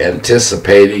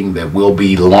anticipating that we'll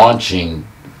be launching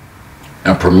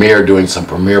a premiere, doing some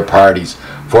premiere parties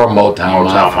for Motown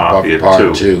Mafia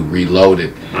Part 2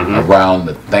 Reloaded around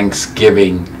the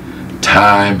Thanksgiving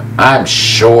time. I'm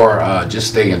sure, just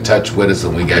stay in touch with us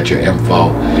and we got your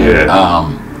info.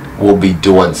 We'll be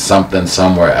doing something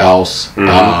somewhere else.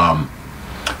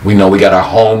 We know we got our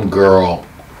homegirl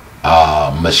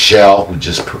Michelle, who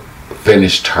just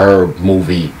finished her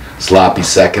movie Sloppy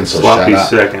Seconds. So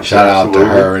shout out to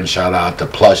her and shout out to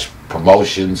Plush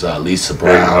Promotions, Lisa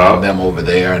Brown and them over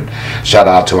there, and shout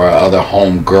out to our other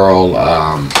homegirl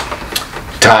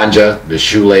Tanja, the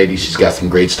shoe lady. She's got some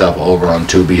great stuff over on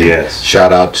Tubi. Yes.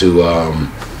 Shout out to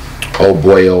old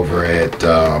boy over at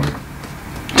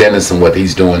Dennis and what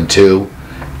he's doing too,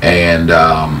 and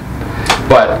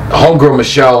but homegirl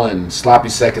Michelle and Sloppy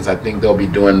Seconds, I think they'll be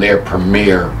doing their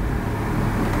premiere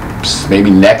maybe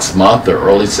next month or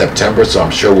early September. So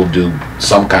I'm sure we'll do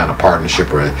some kind of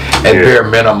partnership or at bare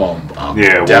minimum.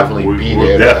 Definitely we'll be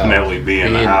there. Definitely be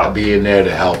in the house. Be in there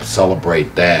to help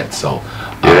celebrate that. So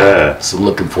so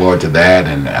looking forward to that.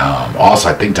 And also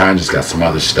I think Tanya's got some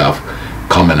other stuff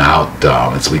coming out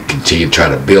as we continue to try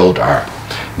to build our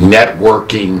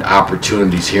networking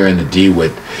opportunities here in the D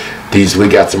with these. We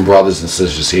got some brothers and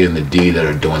sisters here in the D that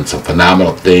are doing some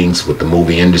phenomenal things with the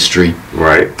movie industry.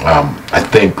 Right. I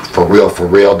think for real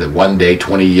that one day,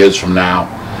 20 years from now,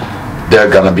 they're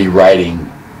gonna be writing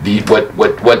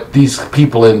what these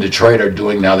people in Detroit are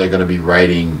doing now. They're gonna be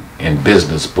writing in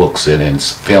business books and in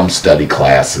film study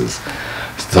classes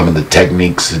some of the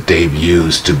techniques that they've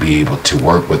used to be able to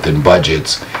work within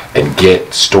budgets and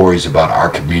get stories about our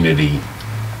community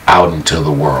out into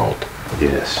the world.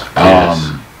 Yes.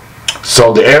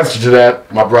 So the answer to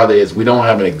that, my brother, is we don't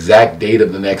have an exact date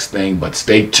of the next thing, but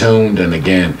stay tuned. And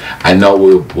again, I know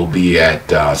we'll be at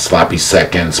Sloppy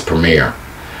Seconds premiere,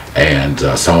 and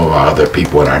some of our other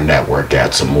people in our network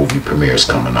got some movie premieres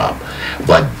coming up.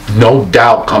 But no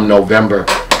doubt, come November,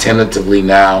 tentatively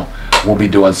now, we'll be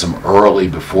doing some early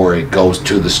before it goes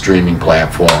to the streaming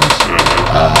platforms.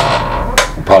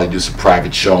 We'll probably do some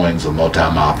private showings of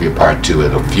Motown Mafia Part 2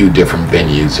 at a few different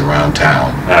venues around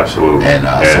town. Absolutely. And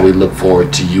so we look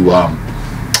forward to you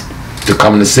to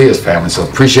coming to see us, family. So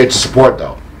appreciate your support,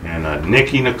 though. And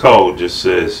Nikki Nicole just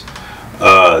says,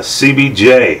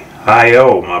 CBJ,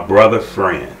 hi-yo, my brother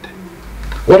friend.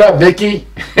 What up, Nikki?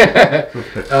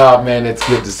 Oh, man, it's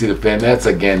good to see the fan. That's,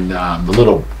 again, the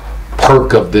little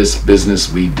perk of this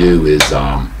business we do is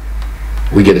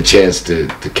we get a chance to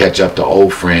catch up to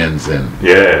old friends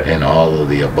and all of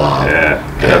the above. Yeah,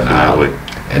 definitely.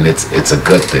 And it's a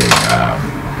good thing.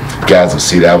 Guys will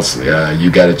see that was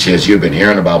you got a chance. You've been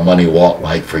hearing about Money Walt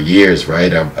like for years,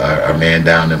 right? Our man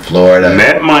down in Florida.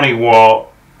 Met Money Walt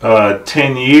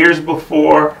 10 years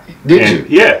before. Did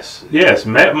you? Yes.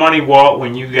 Met Money Walt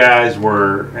when you guys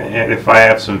were, and if I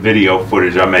have some video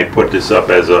footage, I may put this up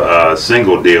as a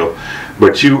single deal.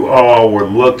 But you all were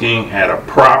looking at a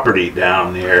property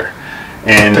down there,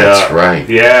 and that's right.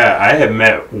 Yeah, I had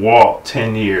met Walt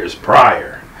 10 years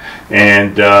prior,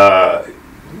 and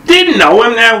didn't know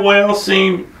him that well.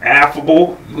 Seemed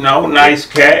affable, nice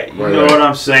cat. You know what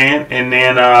I'm saying? And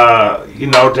then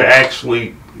to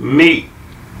actually meet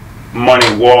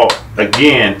Money Walt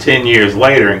again 10 years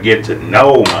later and get to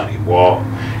know Money Walt,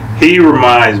 he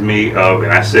reminds me of,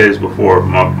 and I said this before,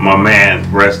 my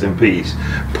man, rest in peace,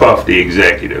 Puff the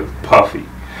Executive, Puffy.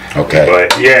 Okay.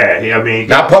 But yeah, I mean,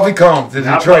 not Puffy Combs, the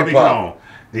Detroit Puff.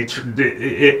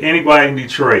 Anybody in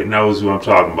Detroit knows who I'm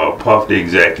talking about. Puff the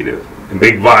Executive, and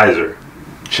Big Visor.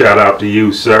 Shout out to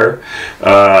you, sir.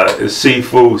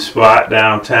 Seafood spot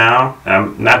downtown.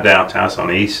 Not downtown, it's on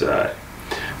the east side.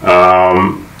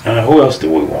 Who else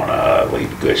do we want to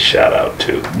leave a good shout out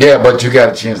to? Yeah, but you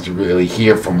got a chance to really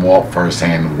hear from Walt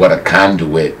firsthand what a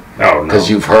conduit. Oh, no. Because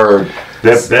you've heard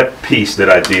that piece that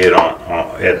I did on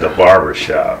at the barber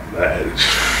shop.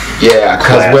 Yeah,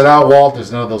 because without Walt,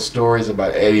 there's none of those stories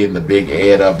about Eddie and the Big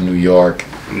Ed of New York.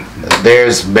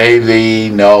 There's maybe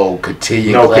no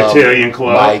Cotillion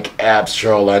Club like Abs,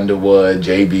 Cheryl Underwood,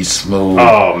 J.B. Smooth.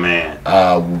 Oh man,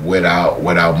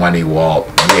 without Money Walt,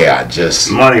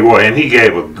 just Money Walt, and he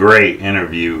gave a great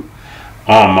interview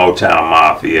on Motown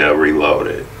Mafia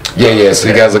Reloaded. Yeah. So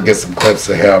you guys will get some clips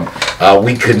of him.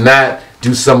 We could not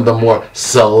do some of the more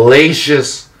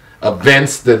salacious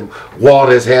events that Walt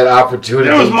has had opportunity.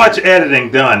 There was much editing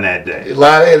done that day. A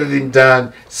lot of editing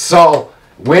done. So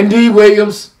Wendy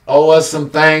Williams owe us some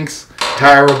thanks.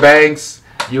 Tyra Banks,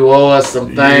 you owe us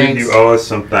some thanks. You owe us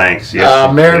some thanks.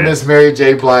 Yes. Miss Mary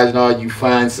J. Blige and all you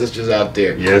fine sisters out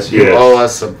there. Yes. You owe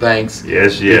us some thanks.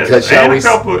 Yes. Because and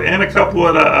a couple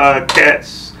of the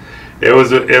cats. It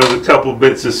was a couple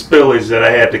bits of spillage that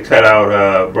I had to cut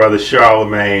out. Brother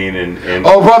Charlemagne and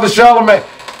Brother Charlemagne.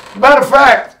 Matter of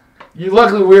fact,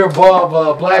 luckily we're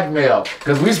above blackmail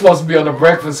because we're supposed to be on the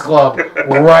Breakfast Club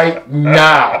right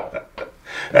now.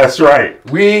 That's right.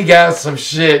 We got some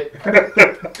shit.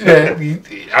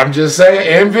 I'm just saying,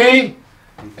 Envy,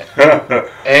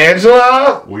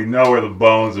 Angela. We know where the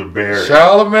bones are buried.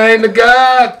 Charlemagne the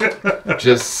God.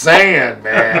 Just saying,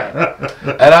 man.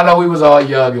 And I know we was all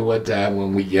young at one time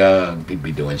when we young. We'd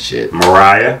be doing shit.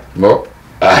 Mariah.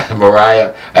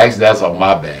 Mariah. Actually, that's on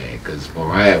my band because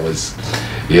Mariah was,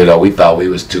 we thought we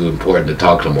was too important to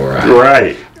talk to Mariah.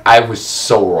 Right. I was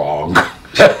so wrong.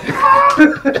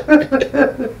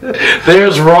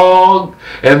 There's wrong,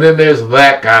 and then there's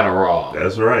that kind of wrong.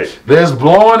 That's right. There's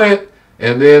blowing it,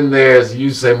 and then there's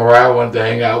you say Mariah wanted to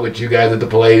hang out with you guys at the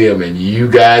Palladium, and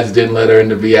you guys didn't let her in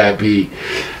the VIP.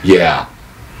 Yeah,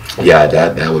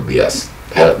 that would be us.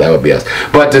 That would be us.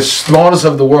 But the smallest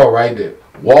of the world, right?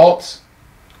 Walt's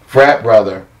frat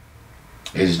brother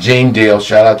is Gene Deal.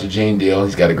 Shout out to Gene Deal.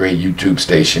 He's got a great YouTube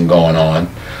station going on.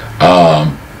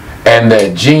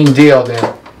 And Gene Deal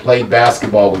then played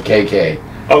basketball with KK.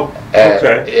 Oh,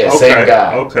 okay. Same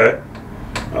guy.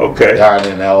 Okay. Down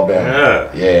in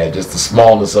Alabama. Yeah, just the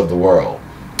smallness of the world.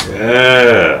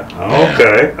 Yeah.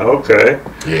 Okay.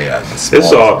 Yeah.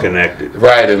 It's all connected.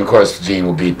 Right, and of course Gene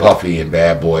will be Puffy and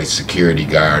Bad Boy security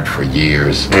guard for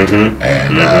years.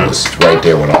 And was right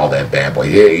there with all that Bad Boy.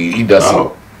 He does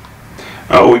some.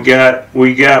 Oh,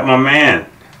 we got my man.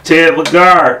 Ted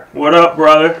Lagarde, what up,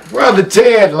 brother? Brother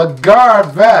Ted Lagarde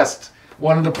Vest,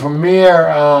 one of the premier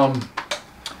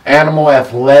animal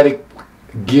athletic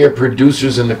gear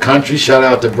producers in the country. Shout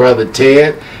out to brother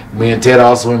Ted. Me and Ted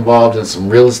also involved in some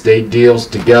real estate deals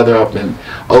together up in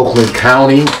Oakland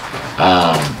County.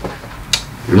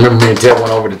 Remember me and Ted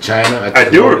went over to China? I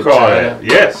do recall that.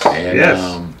 Yes. And,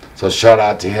 yes. So shout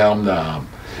out to him.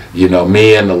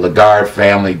 Me and the Lagarde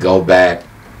family go back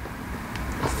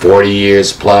 40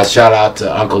 years plus. Shout out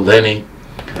to Uncle Lenny.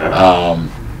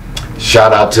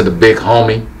 Shout out to the big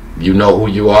homie. You know who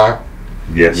you are.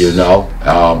 Yes. You know,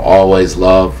 always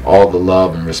love, all the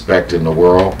love and respect in the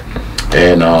world,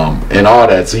 and all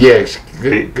that. So yeah,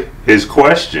 His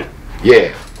question.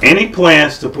 Yeah. Any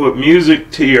plans to put music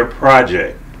to your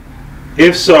project?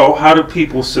 If so, how do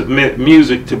people submit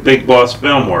music to Big Boss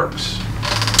Filmworks?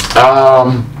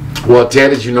 Well,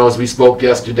 Ted, as you know, as we spoke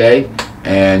yesterday,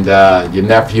 and your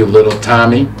nephew, Little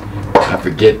Tommy, I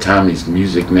forget Tommy's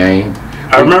music name.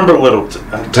 I remember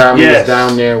Tommy was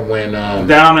down there when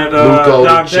down at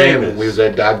Doc Davis. We was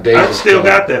at Doc Davis. I still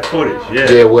got that footage.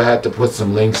 Yeah, we'll have to put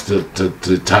some links to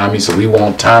Tommy, so we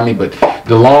want Tommy. But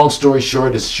the long story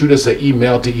short is, shoot us an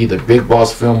email to either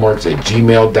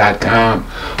bigbossfilmworks@gmail.com,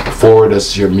 forward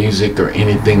us your music or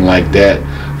anything like that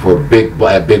for Big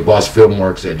Boss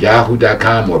Filmworks at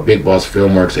yahoo.com or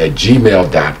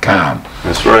bigbossfilmworks@gmail.com.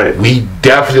 That's right. We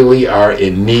definitely are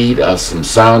in need of some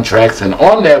soundtracks, and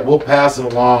on that we'll pass it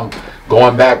along,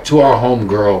 going back to our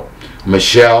homegirl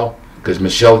Michelle, because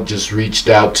Michelle just reached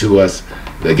out to us.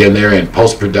 Again, they're in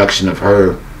post-production of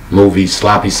her movie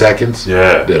Sloppy Seconds,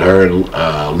 that her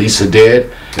and Lisa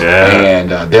did, and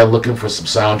they're looking for some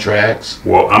soundtracks.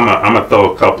 Well, I'm gonna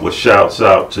throw a couple of shouts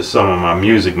out to some of my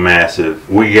music massive.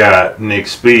 We got Nick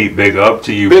Speed, big up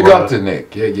to you, big brother. up to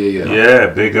Nick. Yeah,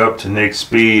 big up to Nick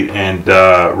Speed and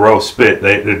Rose Spit.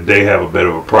 They have a bit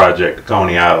of a project, the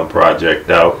Coney Island project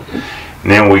out.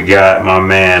 And then we got my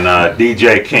man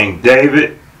DJ King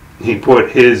David. He put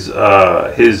his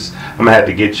I'm gonna have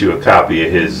to get you a copy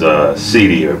of his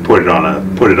CD or put it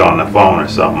on the phone or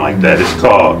something like that. It's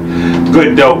called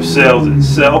Good Dope Sells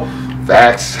Itself.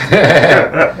 Facts.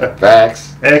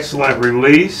 Facts. Excellent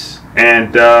release,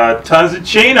 and tons of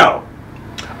Chino.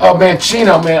 Oh man,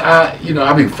 Chino, man,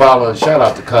 I've been following. Shout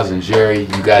out to cousin Jerry.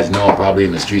 You guys know him probably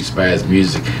in the streets by his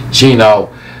music.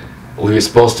 Chino, we were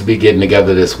supposed to be getting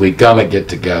together this week. Gonna get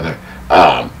together.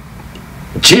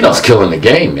 Chino's killing the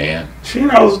game, man.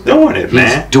 Chino's doing it,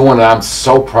 man. He's doing it. I'm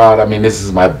so proud. I mean, this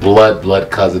is my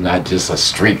blood cousin, not just a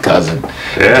street cousin.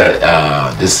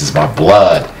 Yeah. This is my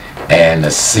blood. And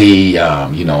to see,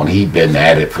 and he'd been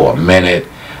at it for a minute.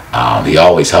 He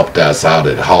always helped us out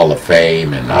at Hall of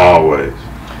Fame, and always.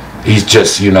 He's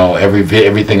just,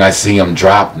 everything I see him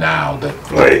drop now,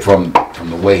 from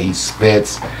the way he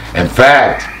spits. In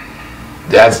fact,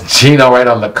 that's Chino right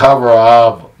on the cover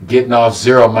of Getting Off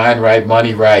Zero, Mind Right,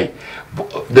 Money Right.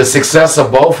 The success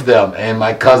of both of them, and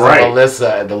my cousin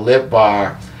Melissa at the Lip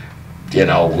Bar,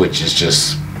 which is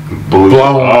just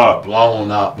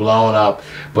blown up.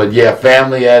 But yeah,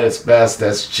 family at its best.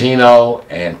 That's Chino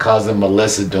and cousin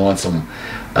Melissa doing some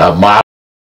model,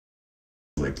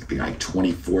 like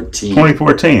 2014.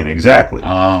 2014, exactly.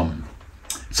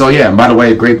 So yeah, and by the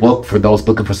way, a great book for those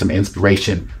looking for some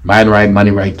inspiration. Mind Right,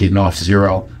 Money Right, Getting Off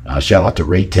Zero. Shout out to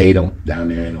Ray Tatum down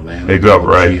there in Atlanta. Big up,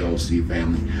 Ray. GOC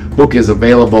family. Book is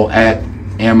available at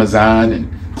Amazon, and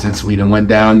since we done went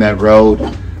down that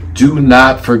road, do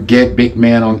not forget Big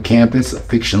Man on Campus, a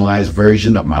fictionalized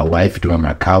version of my life during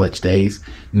my college days.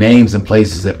 Names and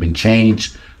places have been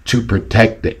changed to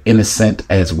protect the innocent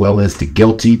as well as the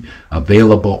guilty.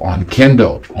 Available on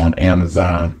Kindle on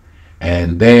Amazon.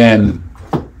 And then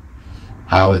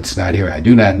how it's not here, I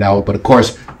do not know. But of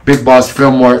course, Big Boss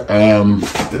Filmworks,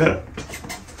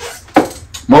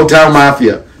 Motown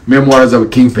Mafia, Memoirs of a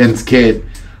Kingpin's Kid,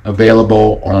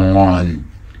 available on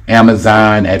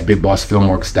Amazon at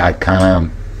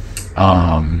bigbossfilmworks.com,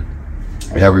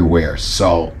 everywhere.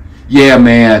 So yeah,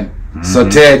 man. So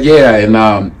Ted,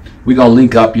 and we're gonna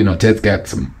link up. Ted's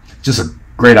got just a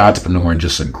great entrepreneur and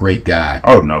just a great guy.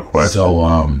 Oh, no question.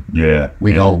 So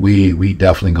we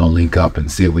definitely gonna link up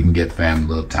and see if we can get family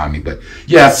Little Tommy. But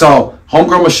yeah, so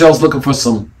homegirl Michelle's looking for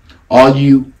all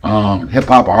you hip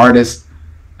hop artists.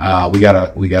 We got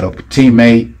a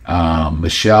teammate,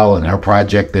 Michelle, and her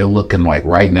project. They're looking like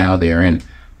right now they're in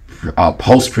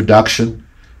post production.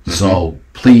 So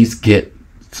please get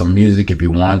some music if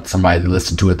you want somebody to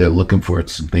listen to it. They're looking for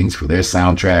some things for their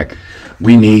soundtrack.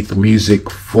 We need the music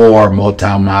for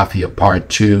Motown Mafia Part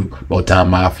 2, Motown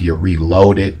Mafia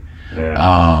Reloaded.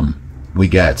 We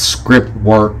got script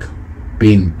work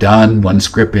being done, one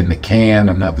script in the can,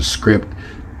 another script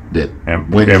that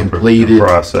when completed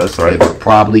process, right? It will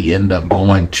probably end up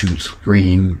going to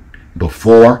screen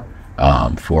before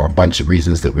for a bunch of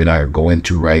reasons that we're not going to go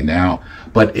into right now.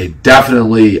 But it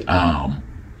definitely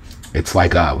it's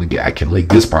like I can link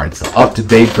this part. It's an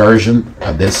up-to-date version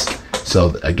of this.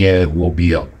 So again, it will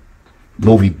be a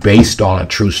movie based on a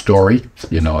true story.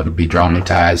 It'll be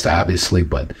dramatized, obviously,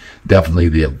 but definitely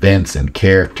the events and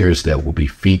characters that will be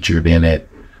featured in it,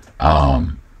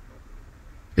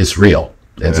 it's real.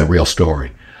 It's a real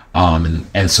story.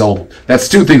 And so that's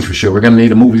two things for sure. We're going to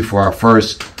need a movie for our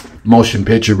first motion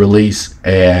picture release,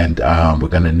 and we're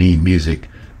going to need music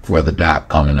for the doc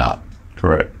coming up.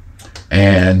 Correct.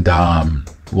 And,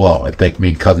 well, I think me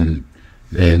and Cousin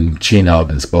and Chino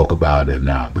then spoke about it.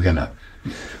 Now we're gonna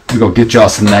get y'all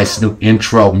some nice new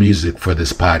intro music for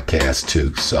this podcast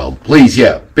too. So please,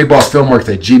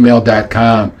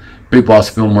 BigBossFilmworks@gmail.com,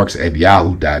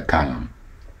 BigBossFilmworks@yahoo.com.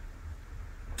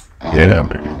 Yeah,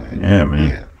 man.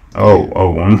 Yeah.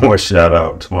 Oh, one more shout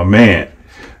out to my man,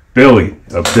 Billy.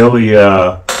 The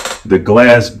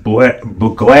Glass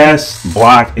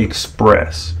Block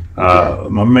Express.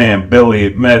 My man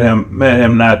Billy, met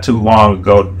him not too long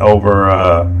ago over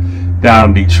down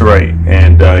in Detroit,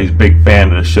 and he's a big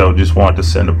fan of the show. Just wanted to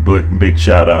send a big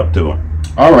shout out to him.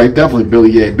 All right, definitely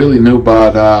Billy. Yeah, Billy knew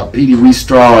about Petey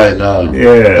Weestraw and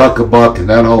Buck and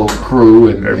that whole crew,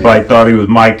 and everybody thought he was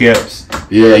Mike Epps.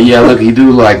 Yeah. Look, he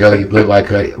do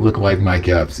look like Mike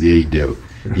Epps. Yeah, he do.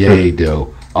 Yeah, he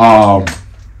do.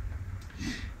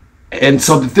 And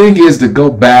so the thing is to go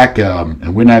back,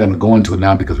 and we're not going to go into it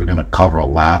now because we're going to cover a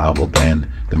lot other than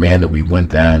the man that we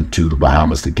went down to the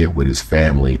Bahamas to get with his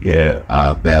family. Yeah.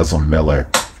 Basil Miller.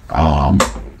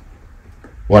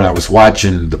 When I was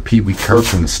watching the Pee Wee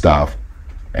Kirkland stuff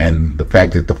and the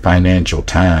fact that the Financial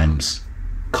Times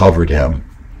covered him,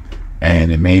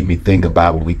 and it made me think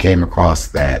about when we came across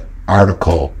that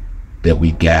article that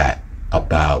we got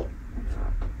about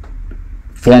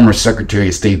former Secretary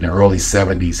of State in the early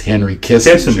 70s, Henry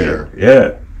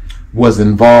Kissinger, was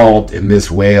involved in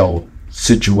this whale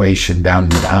situation down in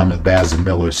the Bahamas, Basil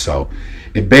Miller. So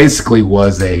it basically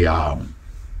was a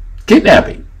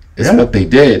kidnapping. Is what they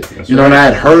did. That's right. And I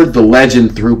had heard the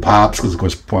legend through Pops, because of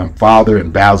course my father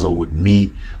and Basil would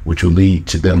meet, which would lead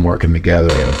to them working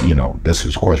together. And this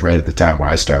was of course right at the time where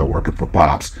I started working for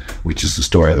Pops, which is the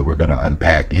story that we're going to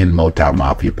unpack in Motown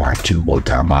Mafia Part 2,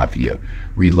 Motown Mafia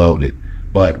Reloaded.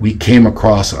 But we came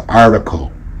across an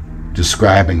article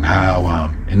describing how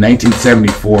in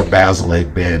 1974 Basil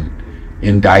had been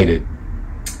indicted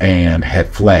and had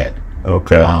fled.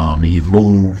 Okay. He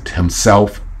moved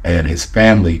himself and his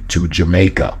family to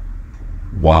Jamaica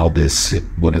when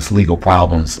his legal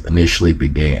problems initially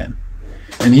began.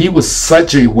 And he was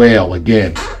such a whale.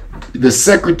 Again, the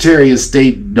Secretary of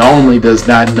State normally does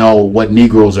not know what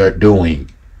Negroes are doing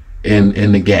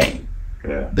in the game.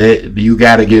 Yeah. You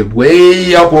got to get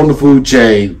way up on the food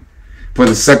chain for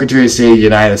the Secretary of State of the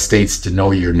United States to know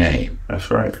your name.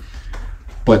 That's right.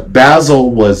 But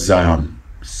Basil was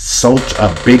such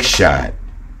a big shot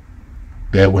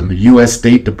that when the U.S.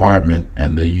 State Department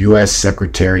and the U.S.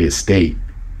 Secretary of State,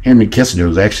 Henry Kissinger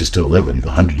was actually still living. He's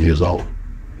 100 years old.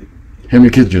 Henry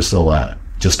Kissinger still alive.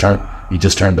 He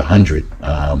just turned 100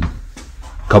 a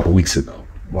couple weeks ago.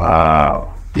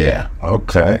 Wow. Yeah.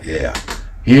 Okay. Yeah.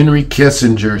 Henry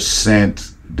Kissinger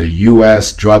sent the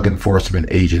U.S. drug enforcement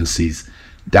agencies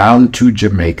down to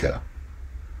Jamaica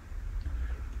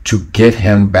to get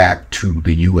him back to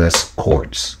the U.S.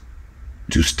 courts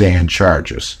to stand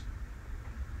charges.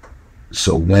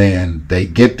 So when they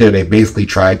get there, they basically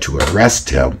try to arrest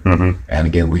him. Mm-hmm. And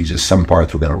again, some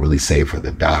parts we're going to really save for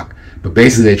the doc. But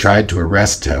basically, they tried to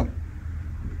arrest him.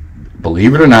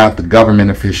 Believe it or not, the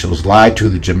government officials lied to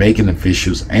the Jamaican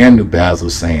officials and to Basil,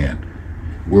 saying,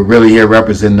 we're really here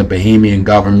representing the Bahamian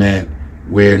government.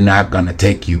 We're not going to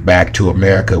take you back to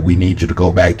America. We need you to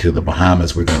go back to the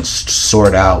Bahamas. We're going to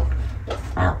sort out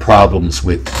our problems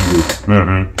with you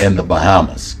in the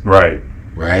Bahamas. Right.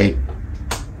 Right?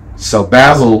 So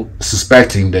Basil,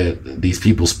 suspecting that these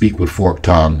people speak with forked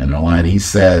tongue in the line, he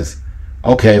says,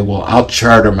 okay, well, I'll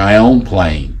charter my own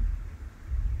plane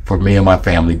for me and my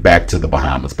family back to the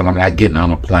Bahamas, but I'm not getting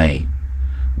on a plane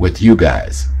with you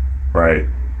guys. Right.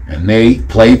 And they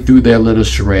play through their little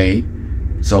charade.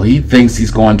 So he thinks he's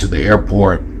going to the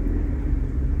airport.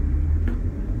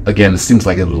 Again, it seems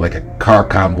like it was like a car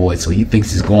convoy, so he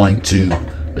thinks he's going to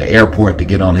the airport to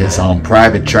get on his own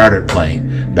private chartered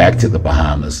plane back to the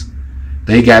Bahamas.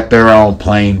 They got their own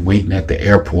plane waiting at the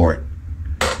airport.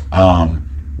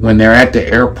 When they're at the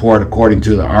airport, according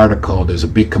to the article, there's a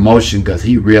big commotion because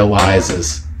he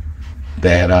realizes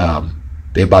that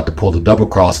they're about to pull the double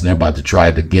cross and they're about to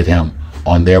try to get him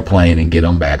on their plane and get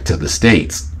him back to the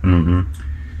States. Mm-hmm.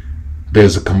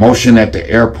 There's a commotion at the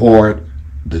airport.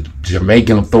 The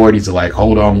Jamaican authorities are like,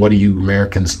 hold on, what are you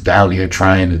Americans down here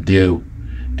trying to do?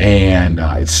 And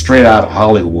it's straight out of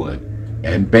Hollywood.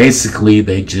 And basically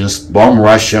they just bum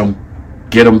rush him,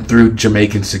 get him through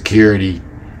Jamaican security,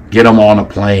 get him on a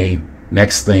plane.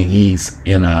 Next thing, he's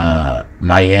in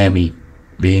Miami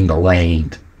being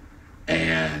arraigned.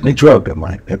 And they drugged him,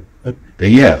 right?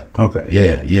 Yeah. Okay.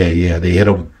 Yeah. They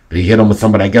hit him with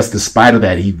somebody. I guess despite of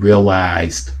that, he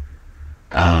realized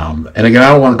And again, I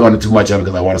don't want to go into too much of it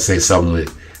because I want to say something that,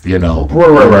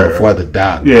 for the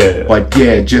doc. Yeah. But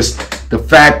yeah, just the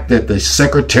fact that the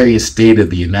Secretary of State of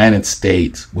the United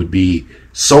States would be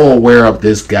so aware of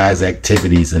this guy's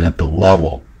activities and at the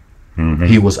level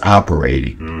he was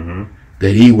operating,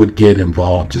 that he would get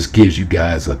involved, just gives you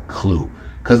guys a clue.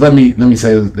 Because let me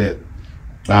say that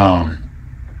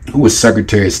who was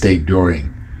Secretary of State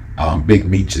during Big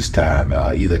Meech's time?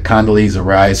 Either Condoleezza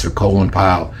Rice or Colin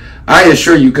Powell. I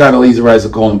assure you, Condoleezza Rice or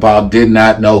Colin Powell did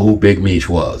not know who Big Meech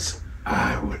was.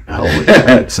 I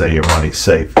would say your money's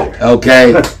safe there.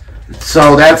 Okay,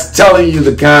 so that's telling you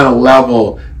the kind of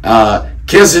level.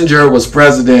 Kissinger was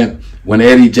president when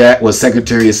was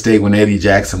Secretary of State when Eddie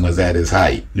Jackson was at his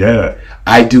height. Yeah.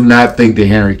 I do not think that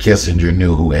Henry Kissinger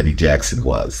knew who Eddie Jackson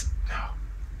was.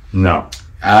 No.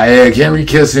 Henry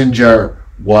Kissinger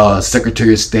was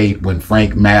Secretary of State when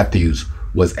Frank Matthews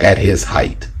was at his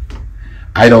height.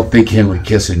 I don't think Henry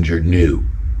Kissinger knew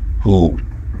who.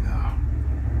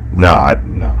 No.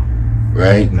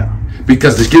 Right? No.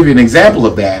 Because to give you an example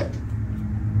of that,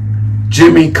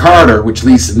 Jimmy Carter, which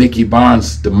leads to Nicky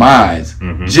Barnes' demise,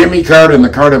 Jimmy Carter and the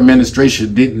Carter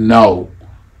administration didn't know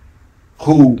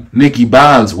who Nicky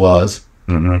Barnes was.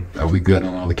 Are we good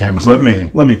on all the cameras? Let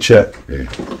me check. Yeah.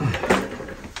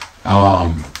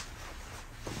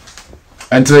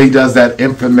 Until he does that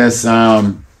infamous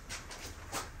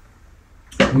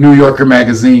New Yorker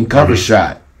magazine cover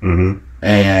shot,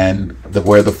 and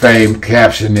where the famed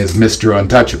caption is "Mr.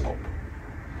 Untouchable."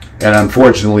 And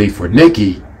unfortunately for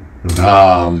Nicky,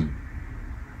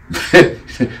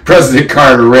 President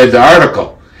Carter read the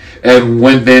article and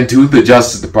went then to the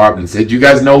Justice Department and said, "You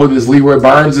guys know who this Leroy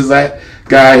Barnes is, that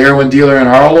guy, heroin dealer in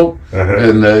Harlem?"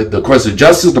 And of course the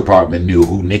Justice Department knew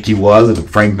who Nicky was, and who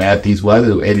Frank Matthews was,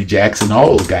 and who Eddie Jackson,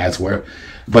 all those guys were.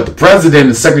 But the President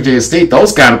and Secretary of State,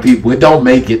 those kind of people, it don't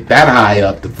make it that high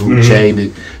up the food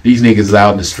chain. These niggas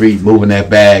out in the street moving that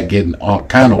bag, getting all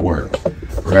kind of work,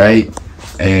 right?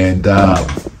 And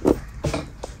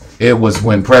it was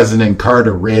when President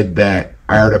Carter read that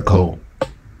article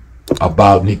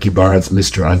about Nicky Barnes,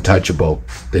 Mr. Untouchable,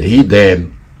 that he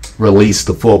then released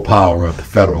the full power of the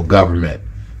federal government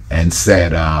and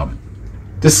said,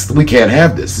 we can't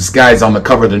have this. This guy's on the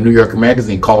cover of the New Yorker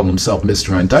magazine calling himself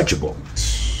Mr. Untouchable.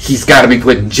 He's got to be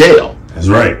put in jail. That's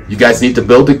right. You guys need to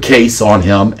build a case on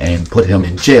him and put him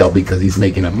in jail because he's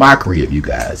making a mockery of you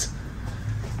guys.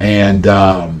 And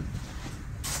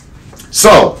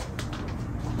so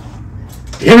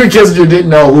Henry Kissinger didn't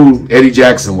know who Eddie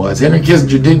Jackson was. Henry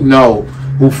Kissinger didn't know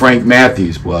who Frank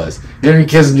Matthews was. Henry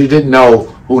Kissinger didn't know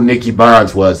who Nicky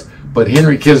Barnes was. But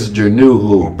Henry Kissinger knew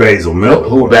who Basil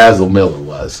Miller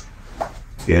was.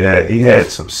 Yeah, he had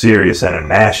some serious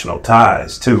international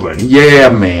ties too. And yeah,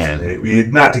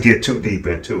 man. Not to get too deep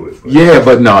into it. But. Yeah,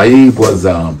 but no, he was.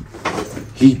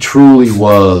 He truly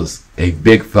was a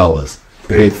big fella.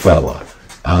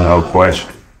 No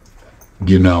question.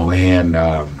 And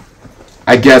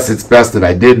I guess it's best that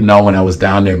I didn't know when I was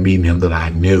down there meeting him that I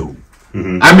knew. I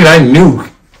mean, I knew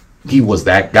he was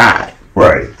that guy.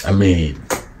 Right. I mean,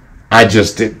 I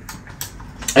just did.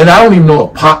 And I don't even know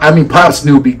what Pops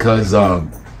knew because,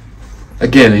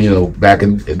 again, back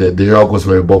in the joke was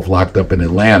we were both locked up in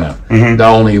Atlanta.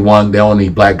 The only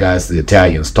black guys the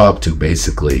Italians talked to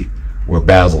basically were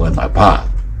Basil and my pop.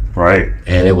 Right.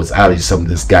 And it was obviously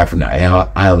this guy from the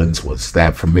islands was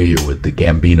that familiar with the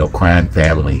Gambino crime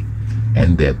family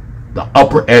and that the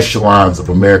upper echelons of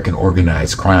American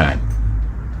organized crime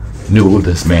knew who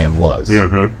this man was.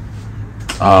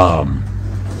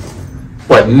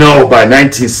 But no, by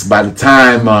the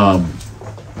time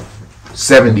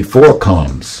 74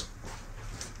 comes,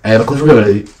 and of course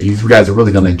you guys are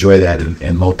really gonna enjoy that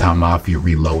in Motown Mafia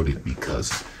Reloaded,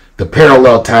 because the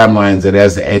parallel timelines that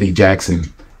as the Eddie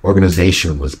Jackson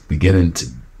organization was beginning to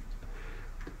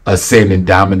ascend and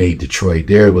dominate Detroit,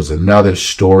 there was another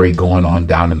story going on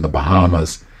down in the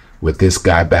Bahamas with this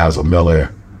guy Basil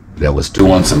Miller that was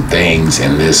doing some things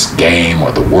in this game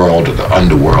or the world or the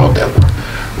underworld that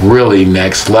were really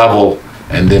next level.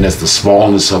 And then as the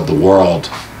smallness of the world,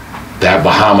 that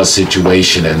Bahamas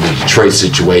situation and the Detroit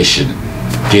situation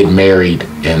get married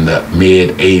in the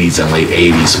mid 80s and late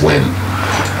 80s when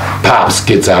Pops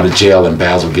gets out of jail and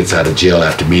Basil gets out of jail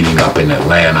after meeting up in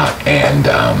Atlanta, and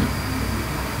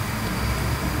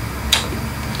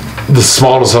the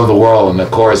smallness of the world. And of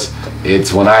course,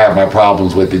 it's when I have my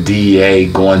problems with the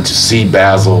DEA going to see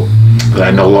Basil that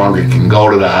I no longer can go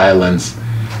to the islands,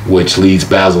 which leads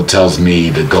Basil tells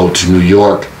me to go to New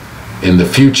York in the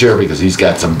future because he's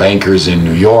got some bankers in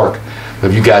New York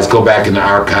If you guys go back in the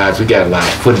archives, we got a lot of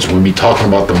footage when we talking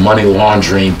about the money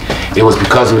laundering. It was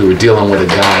because we were dealing with a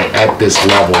guy at this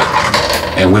level,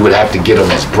 and we would have to get him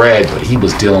his bread, but he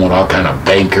was dealing with all kind of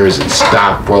bankers and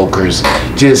stockbrokers,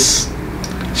 just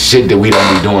shit that we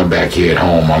don't be doing back here at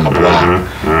home on the block.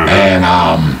 And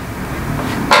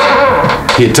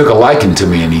he took a liking to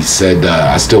me, and he said,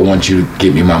 I still want you to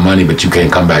get me my money, but you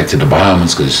can't come back to the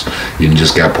Bahamas because you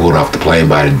just got pulled off the plane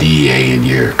by the DEA and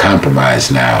you're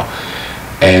compromised now.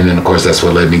 And then, of course, that's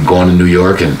what led me going to New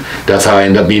York, and that's how I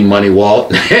ended up meeting Money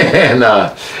Walt. And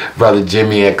Brother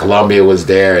Jimmy at Columbia was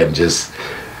there, and just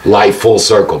life full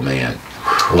circle, man.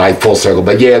 Life full circle.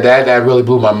 But yeah, that really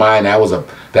blew my mind.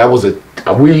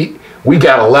 We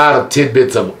got a lot of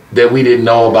tidbits that we didn't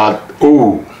know about.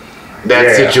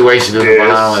 That situation in the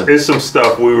Bahamas. It's some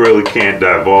stuff we really can't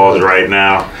divulge right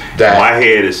now. My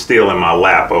head is still in my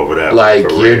lap over that.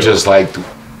 Like, you're just like,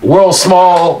 world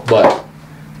small, but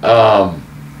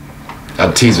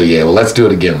I'm teasing. Yeah, well, let's do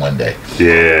it again one day.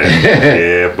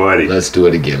 Yeah, buddy. Let's do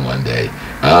it again one day.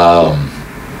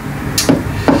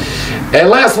 And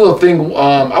last little thing,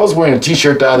 I was wearing a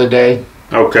T-shirt the other day.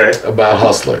 Okay. About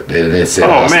Hustler. They said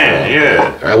oh, Hustler. Man,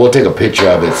 yeah. All right, we'll take a picture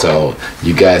of it so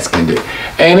you guys can do it.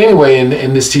 And anyway,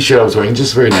 in this T-shirt I was wearing,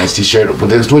 just a very nice T-shirt,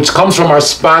 which comes from our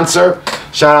sponsor.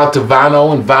 Shout out to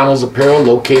Vano and Vano's Apparel,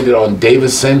 located on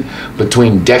Davison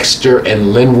between Dexter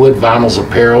and Linwood. Vano's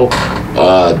Apparel,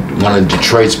 one of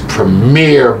Detroit's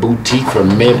premier boutique for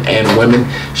men and women.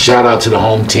 Shout out to the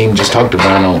home team. Just talked to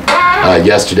Vano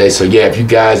yesterday. So yeah, if you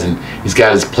guys, and he's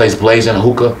got his place Blazing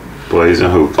Hookah. Blazing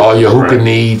Hookah. All your hookah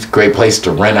needs. Great place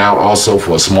to rent out also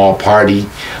for a small party.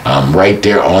 Right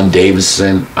there on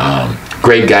Davison.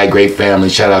 Great guy, great family.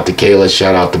 Shout out to Kayla.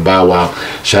 Shout out to Bow Wow.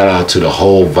 Shout out to the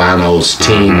whole Vano's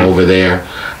team over there.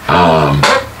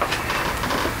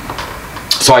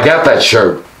 So I got that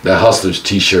shirt, that Hustler's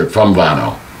T-shirt from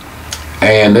Vano.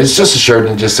 And it's just a shirt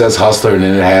and it just says Hustler, and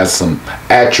then it has some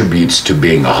attributes to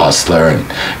being a hustler, and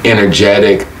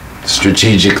energetic,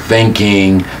 strategic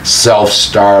thinking,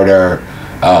 self-starter,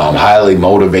 highly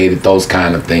motivated, those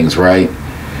kind of things, right?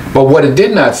 But what it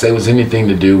did not say was anything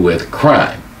to do with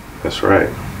crime. That's right.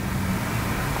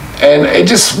 And it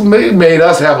just made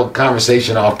us have a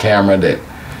conversation off camera that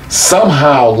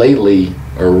somehow lately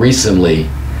or recently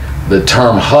the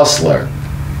term hustler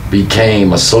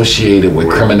became associated with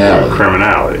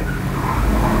criminality.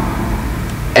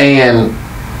 And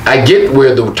I get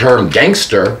where the term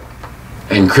gangster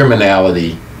and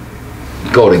criminality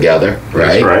go together, right?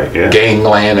 That's right, yeah.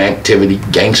 Gangland activity,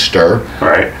 gangster.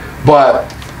 Right. But,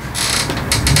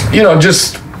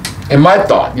 just in my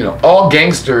thought, all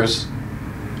gangsters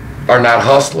are not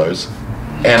hustlers.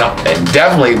 And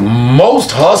definitely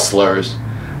most hustlers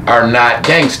are not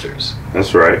gangsters.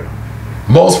 That's right.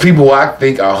 Most people I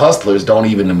think are hustlers don't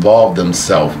even involve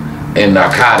themselves in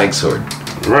narcotics or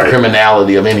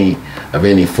criminality of any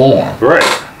form. Right.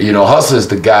 Hustler's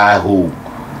the guy who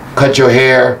cut your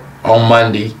hair on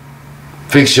Monday,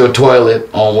 fix your toilet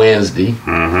on Wednesday,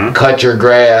 cut your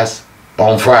grass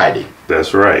on Friday.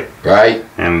 That's right. Right?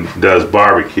 And does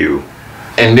barbecue.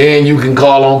 And then you can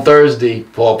call on Thursday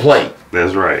for a plate.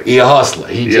 That's right. He a hustler.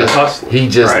 He get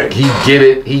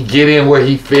in where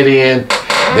he fit in.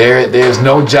 There's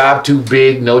no job too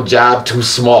big, no job too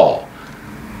small.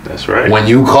 That's right. When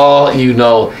you call, he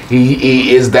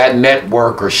is that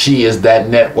network, or she is that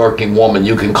networking woman.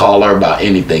 You can call her about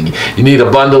anything. You need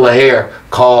a bundle of hair,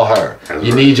 call her.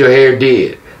 You need your hair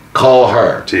did, call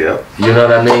her. Yeah. You know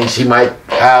what I mean? She might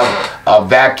have a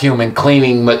vacuum and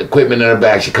cleaning equipment in her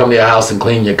back. She come to your house and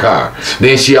clean your car.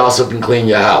 Then she also can clean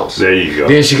your house. There you go.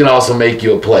 Then she can also make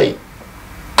you a plate.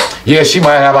 Yeah, she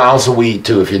might have an ounce of weed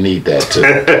too if you need that too.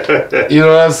 You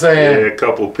know what I'm saying? Yeah, a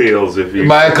couple pills if you.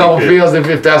 Buy a couple pills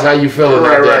if that's how you feel it.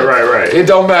 Right. It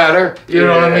don't matter. You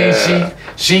know what I mean?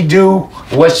 She do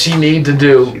what she need to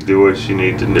do. She do what she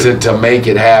need to do to make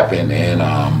it happen, and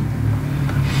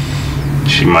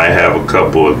she might have a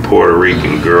couple of Puerto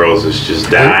Rican girls that's just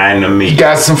dying to meet.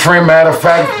 Got some friend, matter of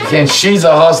fact, and she's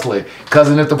a hustler. Cause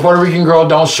if the Puerto Rican girl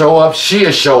don't show up,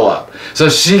 she'll show up. So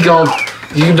she gon',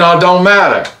 don't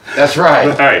matter. That's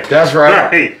right. That's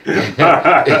right.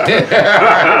 Yeah,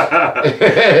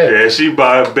 she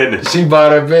bought her business. She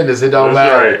bought her business. It don't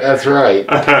matter. That's right.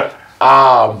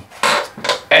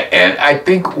 And I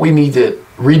think we need to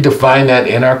redefine that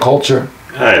in our culture.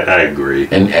 I agree.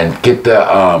 And get the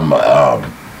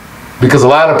because a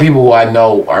lot of people who I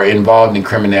know are involved in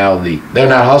criminality, they're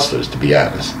not hustlers, to be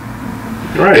honest.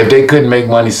 Right. If they couldn't make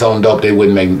money selling dope, they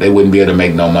wouldn't be able to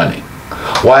make no money.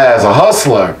 Why, as a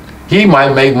hustler, he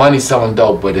might make money selling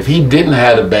dope, but if he didn't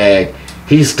have a bag,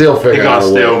 he still figured out a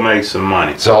way. Still make some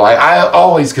money. So I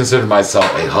always consider myself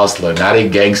a hustler, not a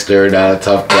gangster, not a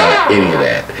tough guy, any of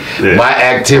that. Yeah. My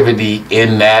activity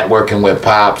in that, working with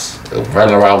Pops,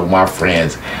 running around with my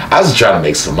friends, I was trying to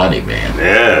make some money, man.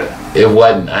 Yeah. It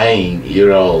wasn't,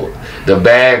 the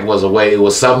bag was a way, it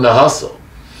was something to hustle.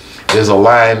 There's a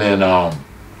line in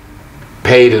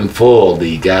Paid in Full,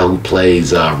 the guy who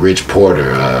plays Rich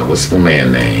Porter, what's the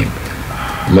man name?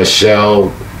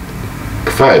 Michelle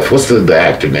Pfeiffer. What's the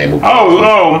actor name?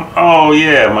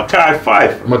 Yeah, Mekhi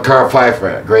Phifer. Mekhi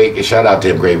Phifer. Great, shout out to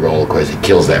him. Great role, of course. He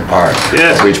kills that part.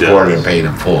 Yes, Rich Porter in Paid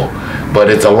in Full. But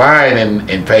it's a line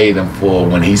in Paid in Full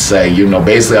when he say,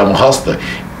 basically I'm a hustler.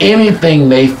 Anything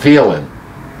they feeling,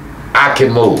 I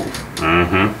can move.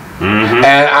 Mm-hmm. Mm-hmm. And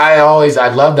I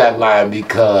love that line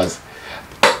because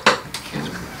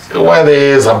whether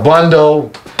it's a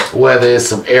bundle, whether it's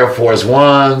some Air Force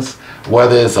Ones,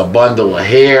 whether it's a bundle of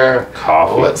hair,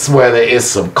 whether it's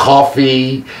some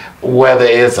coffee, whether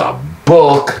it's a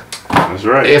book. That's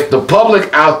right. If the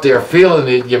public out there feeling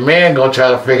it, your man gonna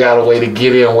try to figure out a way to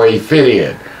get in where he fit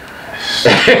in.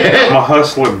 I'm a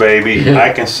hustler, baby.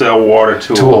 I can sell water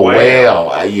to a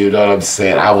whale. You know what I'm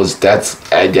saying?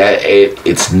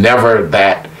 It's never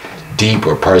that deep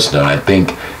or personal. I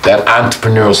think that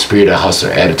entrepreneurial spirit, that hustler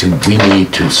attitude, we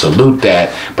need to salute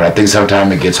that. But I think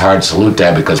sometimes it gets hard to salute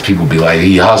that because people be like,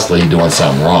 he hustler, he doing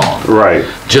something wrong. Right.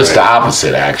 Just the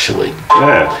opposite, actually.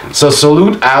 Yeah. So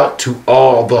salute out to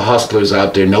all the hustlers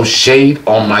out there. No shade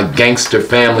on my gangster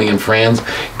family and friends.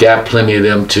 Got plenty of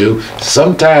them too.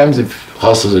 Sometimes if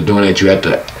hustlers are doing it, you have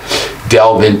to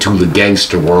delve into the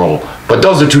gangster world. But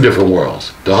those are two different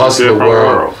worlds. The hustler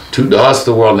world, and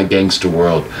the gangster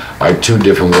world are two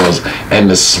different worlds. And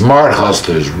the smart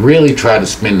hustlers really try to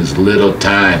spend as little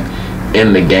time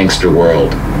in the gangster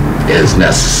world as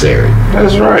necessary.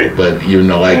 That's right. But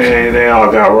they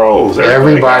all got roles.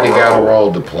 Everybody got a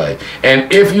role to play. And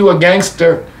if you a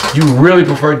gangster, you really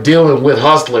prefer dealing with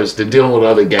hustlers than dealing with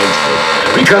other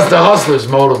gangsters. Because the hustler's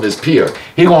motive is pure.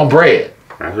 He want bread.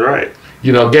 That's right.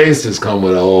 Gangsters come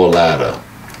with a whole lot of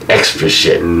extra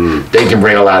shit. They can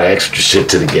bring a lot of extra shit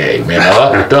to the game, man.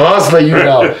 The hustler, he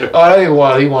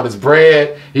want his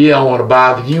bread. He don't want to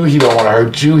bother you. He don't want to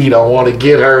hurt you. He don't want to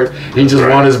get hurt. He just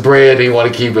want his bread. He want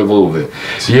to keep it moving.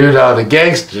 The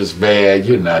gangsters, man,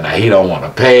 he don't want to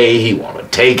pay. He want to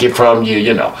take it from you.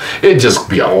 It just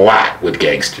be a lot with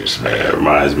gangsters, man. That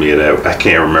reminds me of that. I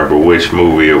can't remember which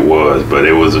movie it was, but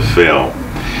it was a film.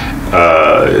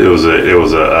 It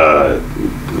was a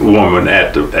woman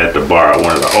at the bar,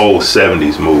 one of the old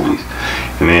 70s movies,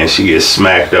 and then she gets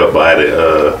smacked up by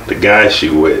the guy she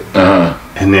with,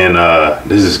 and then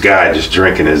there's this guy just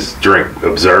drinking his drink,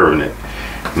 observing it,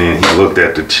 and then he looked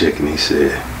at the chick and he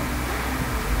said,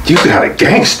 "You got a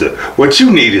gangster. What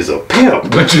you need is a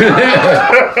pimp."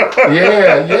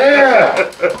 Yeah.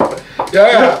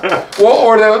 Well,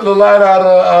 or the line out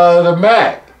of the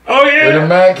Mac. Oh yeah.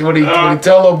 When he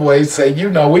tell them, he say,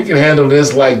 we can handle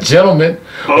this like gentlemen,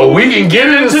 or we can get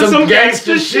into some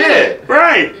gangster shit.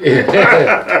 Right.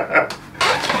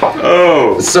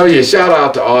 So shout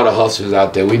out to all the hustlers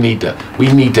out there. We need to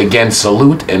again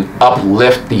salute and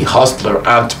uplift the hustler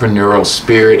entrepreneurial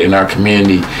spirit in our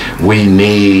community. We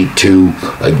need to,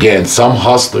 again, some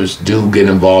hustlers do get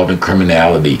involved in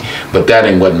criminality, but that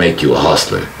ain't what make you a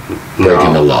hustler.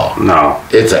 Breaking the law. No.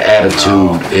 It's an attitude.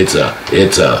 No. It's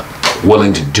a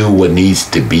willing to do what needs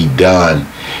to be done.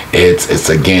 It's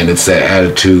that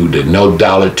attitude that no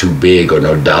dollar too big or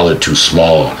no dollar too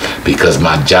small, because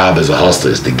my job as a hustler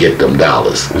is to get them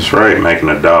dollars. That's right, making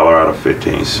 $1 out of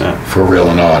 15 cents. For real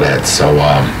and all that. So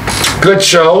good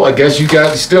show. I guess you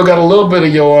still got a little bit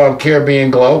of your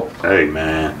Caribbean glow. Hey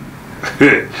man.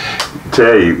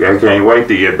 Tell you, I can't wait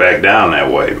to get back down that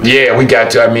way, man. Yeah, we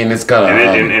got to. I mean, it's gonna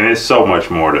and it's so much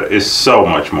more to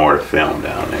film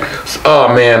down there. Oh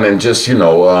man, and just it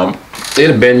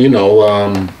had been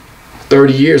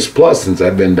 30 years plus since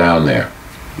I've been down there.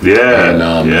 Yeah, and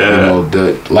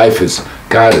the life is,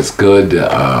 God is good.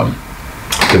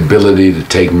 The ability to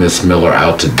take Miss Miller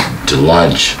out to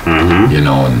lunch,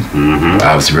 and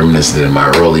I was reminiscent in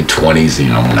my early 20s,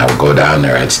 when I would go down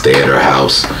there, I'd stay at her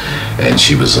house, and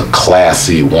she was a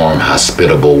classy, warm,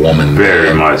 hospitable woman.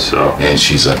 Very much so. And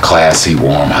she's a classy,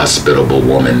 warm, hospitable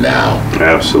woman now.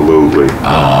 Absolutely.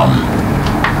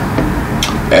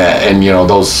 And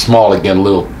those small, again,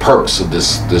 little perks of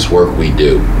this work we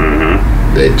do,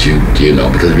 that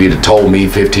because if you'd have told me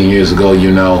 15 years ago,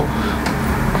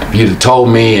 if you'd have told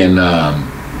me in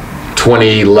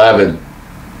 2011,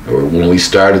 or when we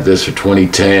started this, or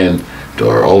 2010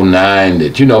 or 09,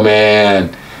 that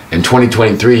man, in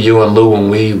 2023, you and Lou, when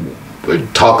we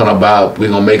talking about we're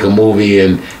gonna make a movie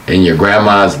in your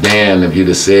grandma's den, if you'd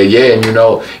have said, yeah, and you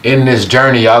know, in this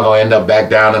journey y'all gonna end up back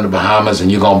down in the Bahamas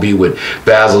and you're gonna be with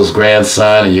Basil's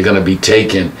grandson and you're gonna be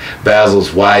taking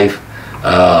Basil's wife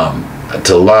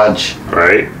to lunch,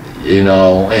 right? You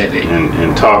know,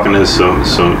 and talking to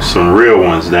some real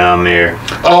ones down there.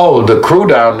 Oh, the crew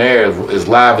down there is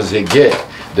live as it get.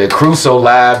 The crew so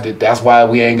live that's why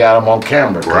we ain't got them on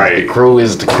camera. Right. The crew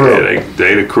is the crew. Yeah,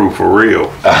 they the crew for real.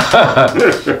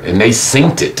 And they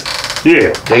synced it.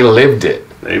 Yeah. They lived it.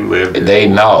 They lived it. They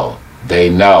know. They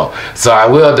know. So I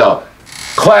will though.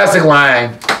 Classic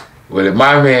line what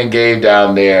my man gave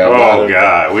down there. Oh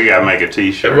God, we gotta make a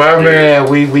t-shirt. My man,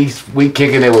 we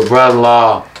kicking it with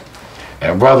brother-in-law.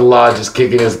 And brother-in-law just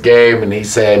kicking his game and he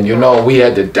said, you know, we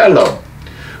had to tell him.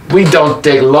 We don't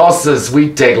take losses, we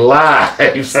take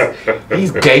lives.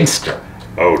 He's gangster.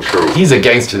 Oh, true. He's a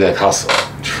gangster that hustle.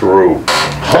 True.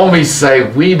 Homies say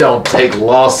we don't take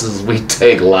losses, we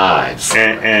take lives.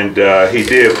 And he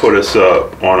did put us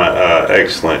up on an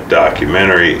excellent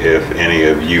documentary. If any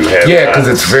of you have, because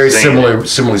it's very similarly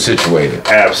situated.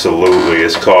 Absolutely,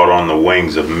 it's called On the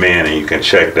Wings of Men, and you can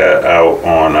check that out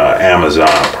on Amazon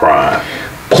Prime.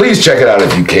 Please check it out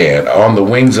if you can, On the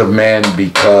Wings of Men,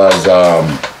 because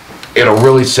it'll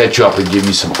really set you up and give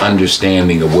you some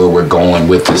understanding of where we're going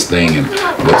with this thing and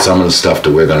with some of the stuff that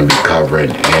we're going to be covering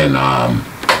in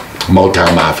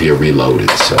Motown Mafia Reloaded.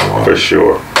 So for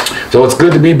sure. So it's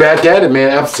good to be back at it, man.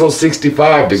 Episode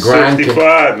 65. The grind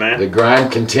 65, man. The grind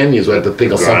continues. We have to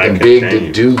think of something big to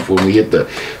do when we hit the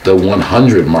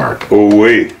 100 mark. Oh,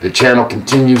 wait. The channel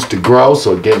continues to grow.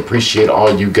 So again, appreciate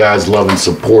all you guys' love and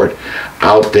support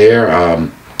out there.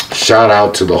 Shout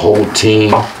out to the whole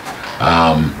team.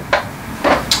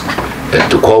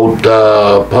 To quote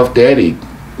Puff Daddy,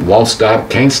 won't stop,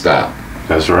 can't stop.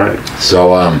 That's right.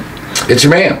 So it's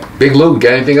your man, Big Lou.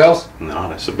 Got anything else? No,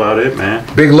 that's about it, man.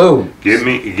 Big Lou. Get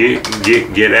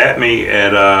at me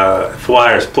at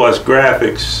Flyers Plus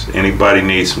Graphics. Anybody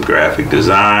needs some graphic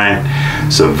design,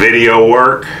 some video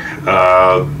work,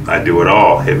 I do it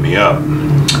all. Hit me up.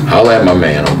 I'll at my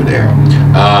man over there.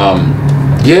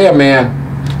 Yeah, man.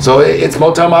 So it's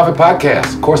Motown Mafia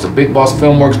Podcast. Of course, a Big Boss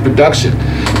Filmworks production.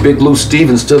 Big Lou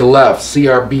Stevens to the left.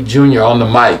 CRB Jr. on the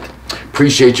mic.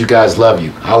 Appreciate you guys. Love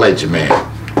you. I'll let you, man.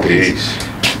 Peace.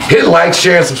 Hit like,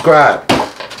 share, and subscribe.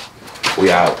 We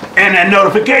out. And that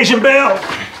notification bell.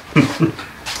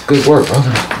 Good work,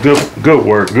 brother. Good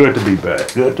work. Good to be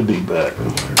back. Good to be back.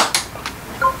 Good work.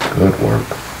 Good work.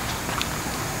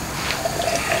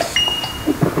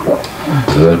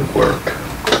 Good